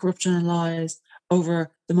of Power, Corruption and Lies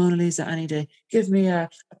over the Mona Lisa any day. Give me a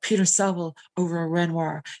Peter Saville over a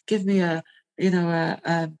Renoir. Give me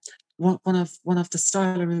one of the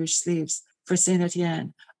Style Rouge sleeves for Saint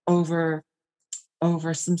Etienne over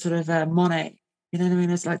some sort of Monet. You know what I mean?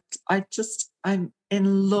 It's like I'm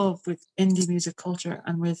in love with indie music culture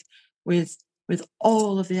and with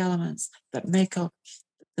all of the elements that make up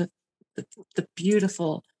the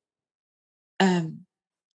beautiful,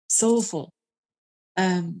 soulful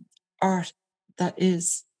art that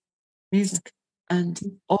is music,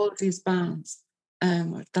 and all of these bands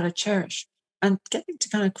that I cherish. And getting to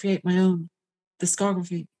kind of create my own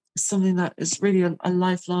discography is something that is really a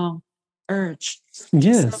lifelong urge.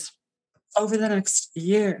 Yes. So over the next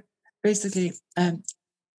year, basically,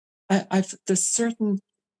 there's certain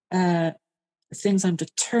things I'm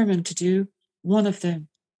determined to do. One of them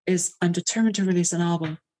is I'm determined to release an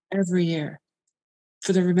album every year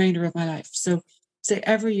for the remainder of my life. So say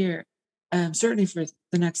every year, certainly for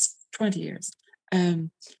the next 20 years,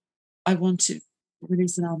 I want to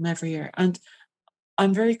release an album every year. And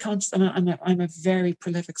I'm very conscious, I'm a very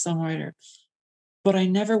prolific songwriter, but I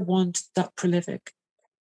never want that prolific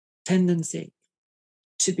tendency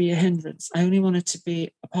to be a hindrance. I only want it to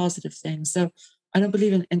be a positive thing. So I don't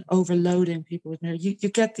believe in overloading people with music. You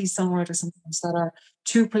get these songwriters sometimes that are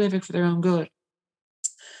too prolific for their own good.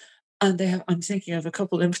 And I'm thinking of a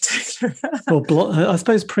couple in particular. Well, I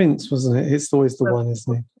suppose Prince, wasn't it? It's always the one,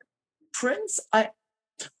 isn't it? Prince, I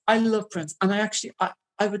love Prince. And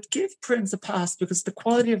I would give Prince a pass because the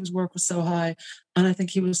quality of his work was so high. And I think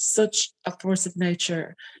he was such a force of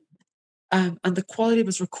nature. And the quality of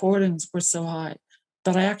his recordings were so high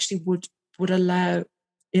that I actually would allow,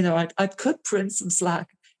 I'd cut Prince some slack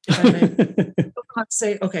if I may. I'd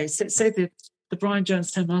say, okay, say the Brian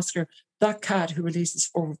Jonestown Massacre, that cat who releases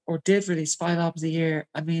or did release 5 albums a year,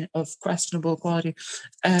 I mean, of questionable quality,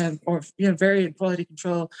 or very quality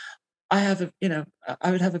control. I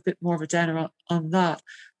would have a bit more of a downer on that,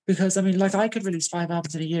 because I mean, like, I could release 5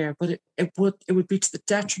 albums in a year, but it would be to the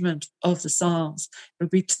detriment of the songs. It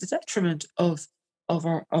would be to the detriment of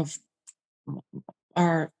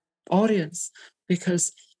our audience,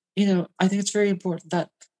 because I think it's very important that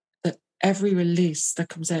every release that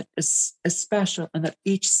comes out is special, and that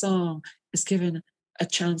each song is given a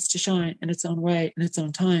chance to shine in its own way, in its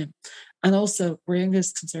own time. And also, where English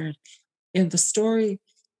is concerned, the story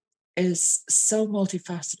is so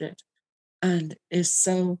multifaceted and is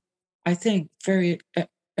so, I think, very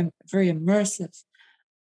immersive,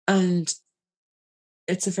 and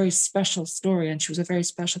it's a very special story, and she was a very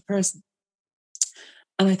special person.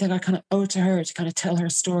 And I think I kind of owe it to her to kind of tell her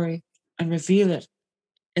story and reveal it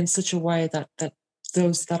in such a way that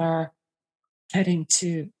those that are heading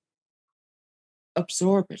to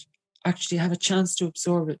absorb it actually have a chance to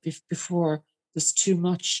absorb it before there's too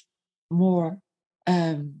much more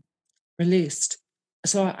released.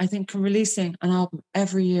 So I think releasing an album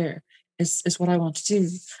every year is what I want to do,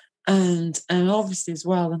 and obviously as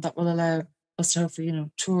well, and that will allow us to hopefully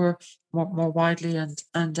tour more widely, and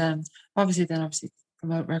obviously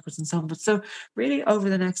promote records and so on. But so really over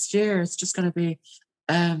the next year, it's just going to be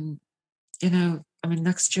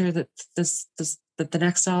next year that the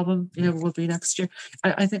next album will be next year.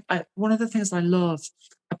 I think one of the things I loved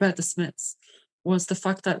about the Smiths was the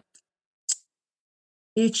fact that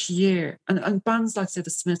each year, and bands like, say, the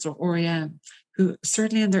Smiths or R.E.M., who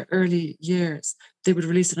certainly in their early years, they would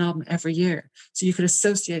release an album every year. So you could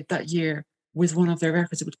associate that year with one of their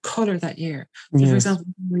records. It would colour that year. So, for example,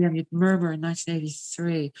 you'd Murmur in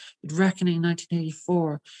 1983, you'd Reckoning in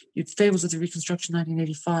 1984, you'd Fables of the Reconstruction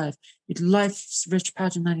 1985, you'd Life's Rich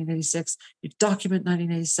Pageant 1986, you'd Document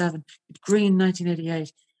 1987, you'd Green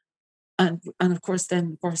 1988. And of course,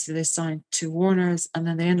 then obviously they signed to Warner's, and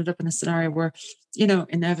then they ended up in a scenario where,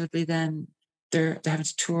 inevitably then they're having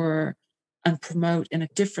to tour and promote in a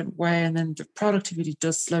different way, and then the productivity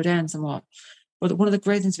does slow down somewhat. But one of the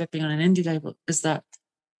great things about being on an indie label is that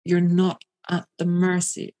you're not at the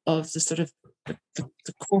mercy of the sort of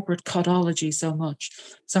the corporate codology so much.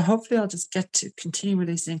 So hopefully I'll just get to continue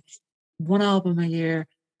releasing one album a year,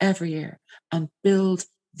 every year, and build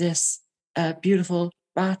this beautiful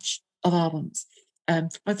batch of albums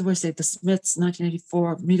By the way, say the Smiths,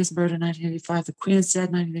 1984, Meatus Murder, 1985, The Queen is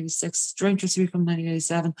Dead, 1986, Stranger Suicune,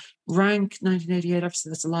 1987, Rank, 1988. Obviously,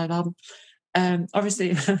 that's a live album.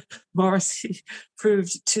 Obviously, Morrissey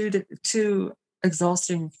proved too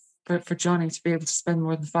exhausting for Johnny to be able to spend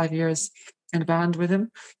more than 5 years in a band with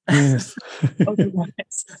him. Yes.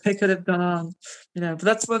 Otherwise, they could have gone on, but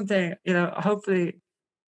that's one thing, hopefully.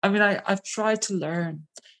 I mean, I've tried to learn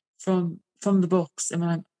from the books. I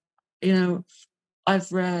mean,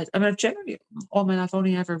 I've read, I've generally, all my life,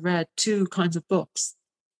 only ever read two kinds of books.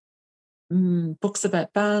 Books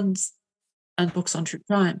about bands and books on true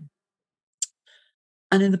crime.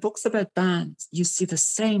 And in the books about bands, you see the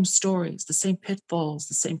same stories, the same pitfalls,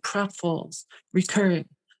 the same pratfalls recurring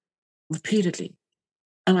repeatedly.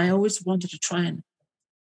 And I always wanted to try and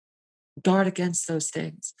guard against those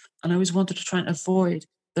things. And I always wanted to try and avoid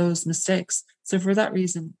those mistakes. So for that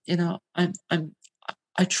reason,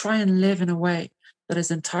 I try and live in a way that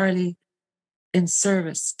is entirely in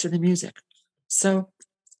service to the music. So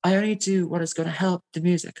I only do what is going to help the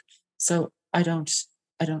music. So I don't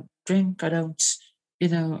drink. I don't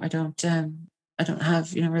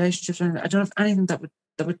have relationships. I don't have anything that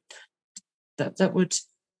would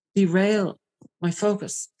derail my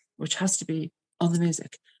focus, which has to be on the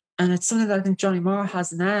music. And it's something that I think Johnny Marr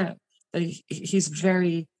has now. That he's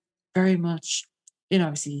very, very much,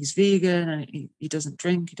 obviously he's vegan and he doesn't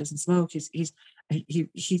drink, he doesn't smoke.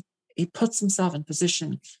 He puts himself in a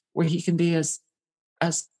position where he can be as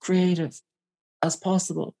creative as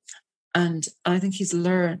possible. And I think he's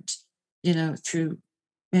learned, through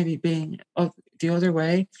maybe being the other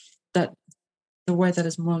way, that the way that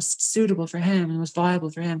is most suitable for him and most viable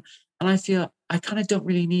for him. And I feel I kind of don't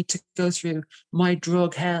really need to go through my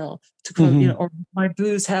drug hell to quote, or my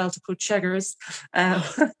booze hell to quote Cheggers,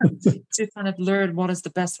 to kind of learn what is the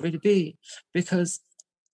best way to be, because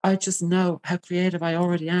I just know how creative I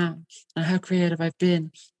already am and how creative I've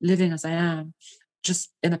been living as I am,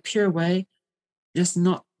 just in a pure way, just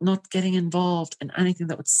not getting involved in anything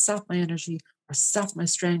that would sap my energy or sap my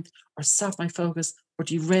strength or sap my focus or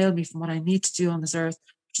derail me from what I need to do on this earth,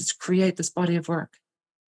 which is create this body of work.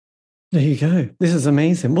 There you go. This is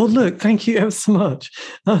amazing. Well, look, thank you ever so much.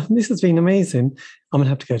 This has been amazing. I'm going to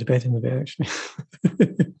have to go to bed in a bit, actually.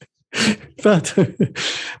 but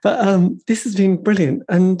this has been brilliant.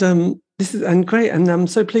 And this is great. And I'm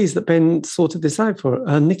so pleased that Ben sorted this out for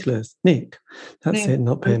Nick. That's it,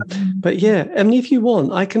 not Ben. But yeah, I mean, if you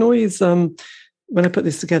want, I can always, when I put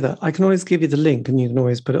this together, I can always give you the link and you can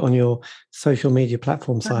always put it on your social media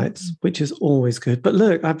platform sites, which is always good. But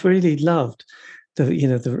look, I've really loved the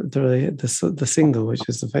single, which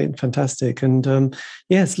is fantastic, and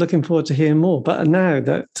yes, looking forward to hearing more. But now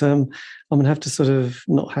that I'm going to have to sort of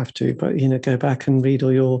not have to, but go back and read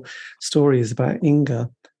all your stories about Inga,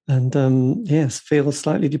 and yes, feel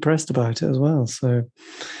slightly depressed about it as well. So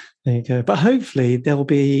there you go. But hopefully there'll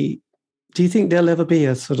be. Do you think there'll ever be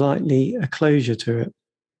a closure to it?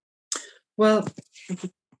 Well,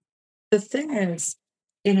 the thing is,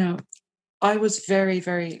 I was very,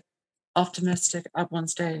 very optimistic at one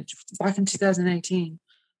stage back in 2018.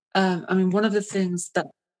 One of the things that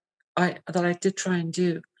I did try and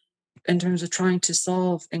do in terms of trying to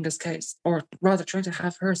solve Inga's case, or rather trying to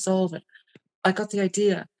have her solve it, I got the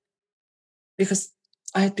idea because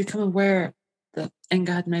I had become aware that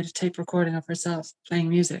Inga had made a tape recording of herself playing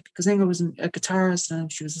music, because Inga was a guitarist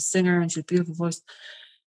and she was a singer and she had a beautiful voice.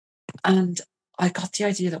 And I got the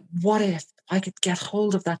idea that what if I could get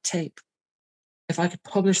hold of that tape, if I could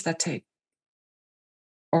publish that tape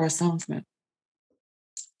or a song from it,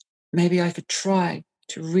 maybe I could try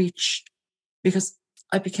to reach, because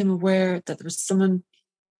I became aware that there was someone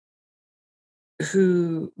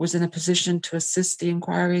who was in a position to assist the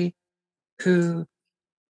inquiry, who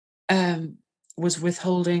was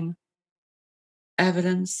withholding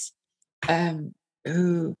evidence,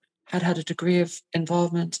 who had a degree of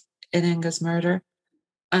involvement in Inga's murder,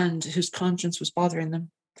 and whose conscience was bothering them.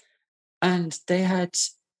 And they had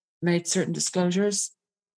made certain disclosures,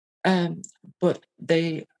 but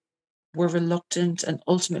they were reluctant and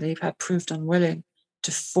ultimately had proved unwilling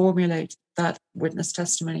to formulate that witness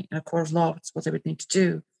testimony in a court of law. It's what they would need to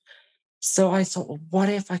do. So I thought, well, what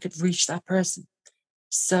if I could reach that person?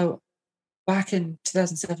 So back in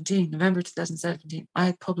 2017, November 2017,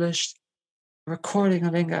 I published a recording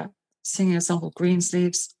of Inga singing a song called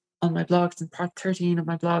Greensleeves on my blog. It's in part 13 of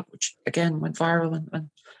my blog, which again went viral and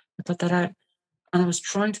I put that out. And I was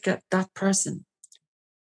trying to get that person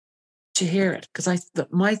to hear it, because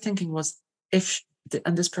my thinking was,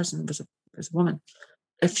 and this person was a woman,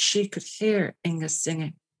 if she could hear Inga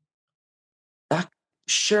singing, that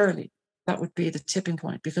surely that would be the tipping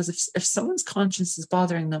point. Because if someone's conscience is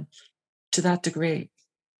bothering them to that degree,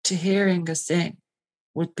 to hear Inga sing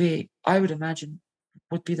would be, I would imagine,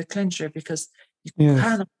 would be the clincher, because you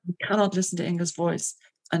cannot listen to Inga's voice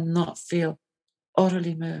and not feel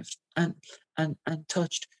utterly moved and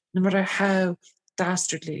touched, no matter how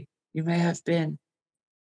dastardly you may have been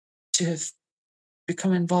to have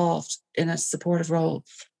become involved in a supportive role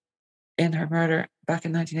in her murder back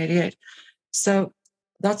in 1988. So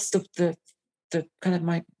that's the kind of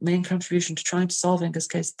my main contribution to trying to solve Inga's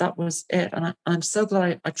case. That was it. And I'm so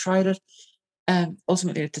glad I tried it.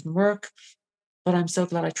 Ultimately, it didn't work, but I'm so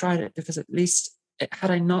glad I tried it, because at least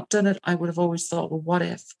had I not done it, I would have always thought, well, what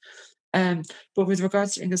if? But with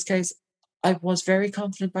regards to Inga's case, I was very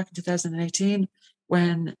confident back in 2018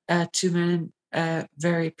 when two men,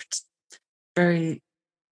 very, very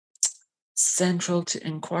central to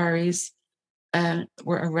inquiries,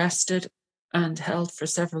 were arrested and held for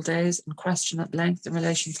several days and questioned at length in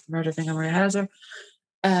relation to the murder of Inga Maria Hauser.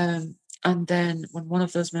 And then when one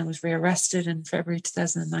of those men was rearrested in February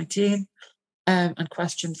 2019 and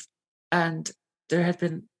questioned, and there had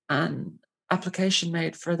been an application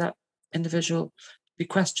made for that individual to be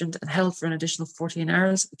questioned and held for an additional 14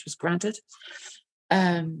 hours, which was granted.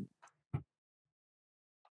 And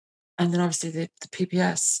then obviously the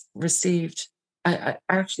PPS received, I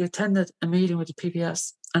actually attended a meeting with the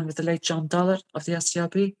PPS and with the late John Dollett of the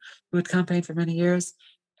SDLP, who had campaigned for many years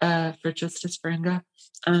for justice for Inga,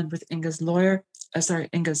 and with Inga's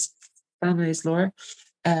family's lawyer,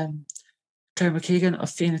 Claire McKeegan of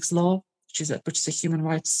Phoenix Law, which is a human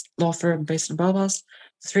rights law firm based in Belfast.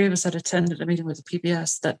 The three of us had attended a meeting with the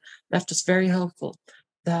PPS that left us very hopeful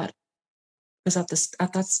that, because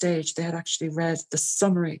at that stage they had actually read the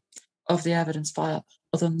summary of the evidence file,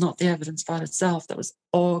 although not the evidence file itself. That was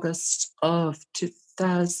August of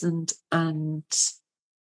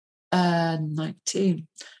 2019.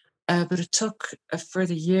 But it took a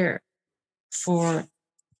further year,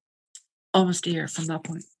 almost a year from that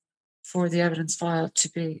point, for the evidence file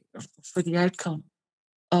for the outcome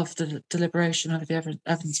of the deliberation of the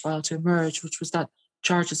evidence file to emerge, which was that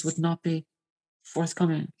charges would not be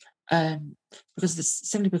forthcoming.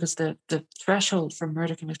 Simply because the threshold for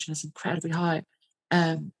murder conviction is incredibly high.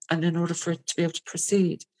 And in order for it to be able to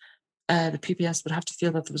proceed, the PPS would have to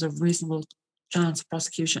feel that there was a reasonable chance of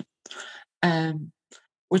prosecution.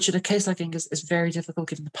 Which in a case like Inga's is very difficult,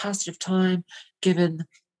 given the passage of time, given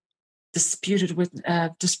disputed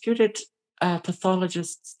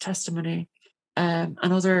pathologists' testimony, and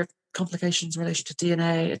other complications in relation to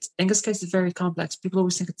DNA. Inga's case is very complex. People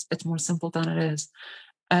always think it's more simple than it is.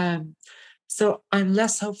 So I'm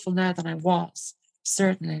less hopeful now than I was,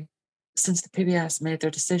 certainly, since the PBS made their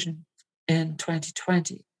decision in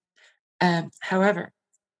 2020. However,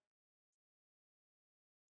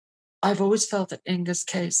 I've always felt that Inga's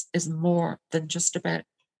case is more than just about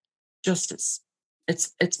justice.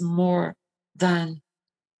 It's more than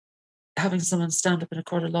having someone stand up in a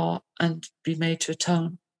court of law and be made to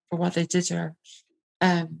atone for what they did to her.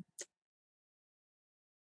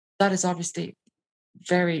 That is obviously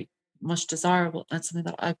very much desirable and something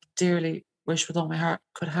that I dearly wish with all my heart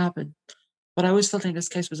could happen. But I always felt Inga's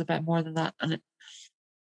case was about more than that. And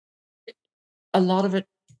a lot of it,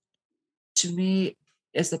 to me,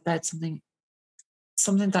 is about something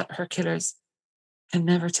that her killers can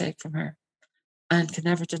never take from her and can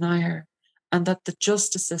never deny her, and that the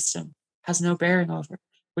justice system has no bearing over,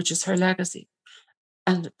 which is her legacy.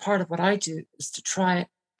 And part of what I do is to try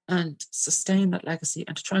and sustain that legacy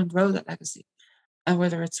and to try and grow that legacy. And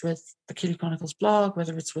whether it's with the Keely Chronicles blog,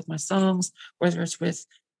 whether it's with my songs, whether it's with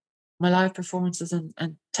my live performances and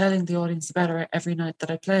telling the audience about her every night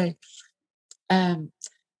that I play,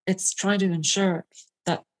 it's trying to ensure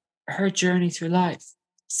that her journey through life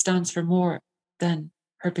stands for more than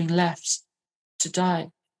her being left to die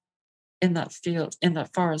in that field, in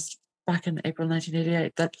that forest back in April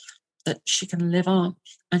 1988, that she can live on.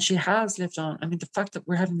 And she has lived on. I mean, the fact that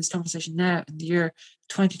we're having this conversation now in the year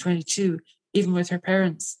 2022, even with her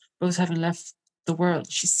parents both having left the world,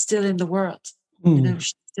 she's still in the world. You know,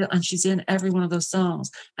 she's in every one of those songs.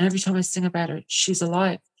 And every time I sing about her, she's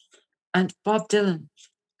alive. And Bob Dylan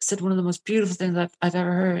said one of the most beautiful things I've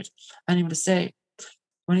ever heard anyone to say,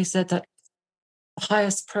 when he said that the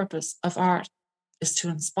highest purpose of art is to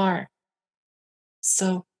inspire.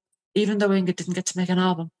 So even though Inga didn't get to make an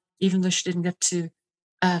album, even though she didn't get to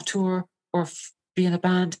tour or be in a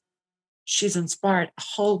band, she's inspired a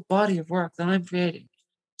whole body of work that I'm creating.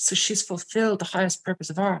 So she's fulfilled the highest purpose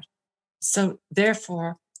of art. So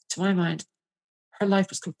therefore, to my mind, her life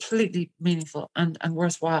was completely meaningful and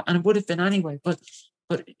worthwhile. And it would have been anyway, but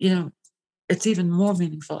you know, it's even more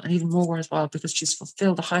meaningful and even more worthwhile because she's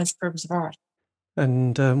fulfilled the highest purpose of art.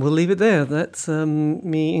 And we'll leave it there. That's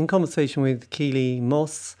me in conversation with Keely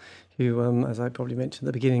Moss, who, as I probably mentioned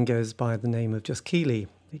at the beginning, goes by the name of just Keely.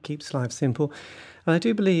 It keeps life simple. And I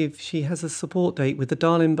do believe she has a support date with the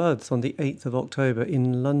Darling Buds on the 8th of October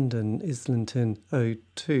in London, Islington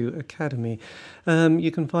O2 Academy.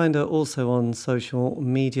 You can find her also on social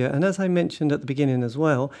media. And as I mentioned at the beginning as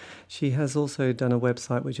well, she has also done a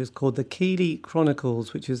website which is called The Keely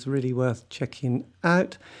Chronicles, which is really worth checking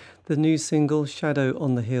out. The new single, Shadow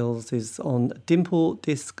on the Hills, is on Dimple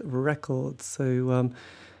Disc Records. So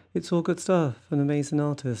it's all good stuff. An amazing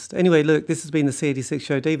artist. Anyway, look, this has been the C86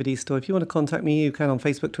 Show. David Eastaugh. If you want to contact me, you can on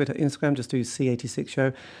Facebook, Twitter, Instagram. Just do C86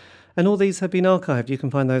 Show. And all these have been archived. You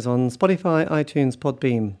can find those on Spotify, iTunes,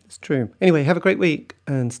 Podbean. It's true. Anyway, have a great week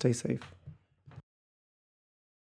and stay safe.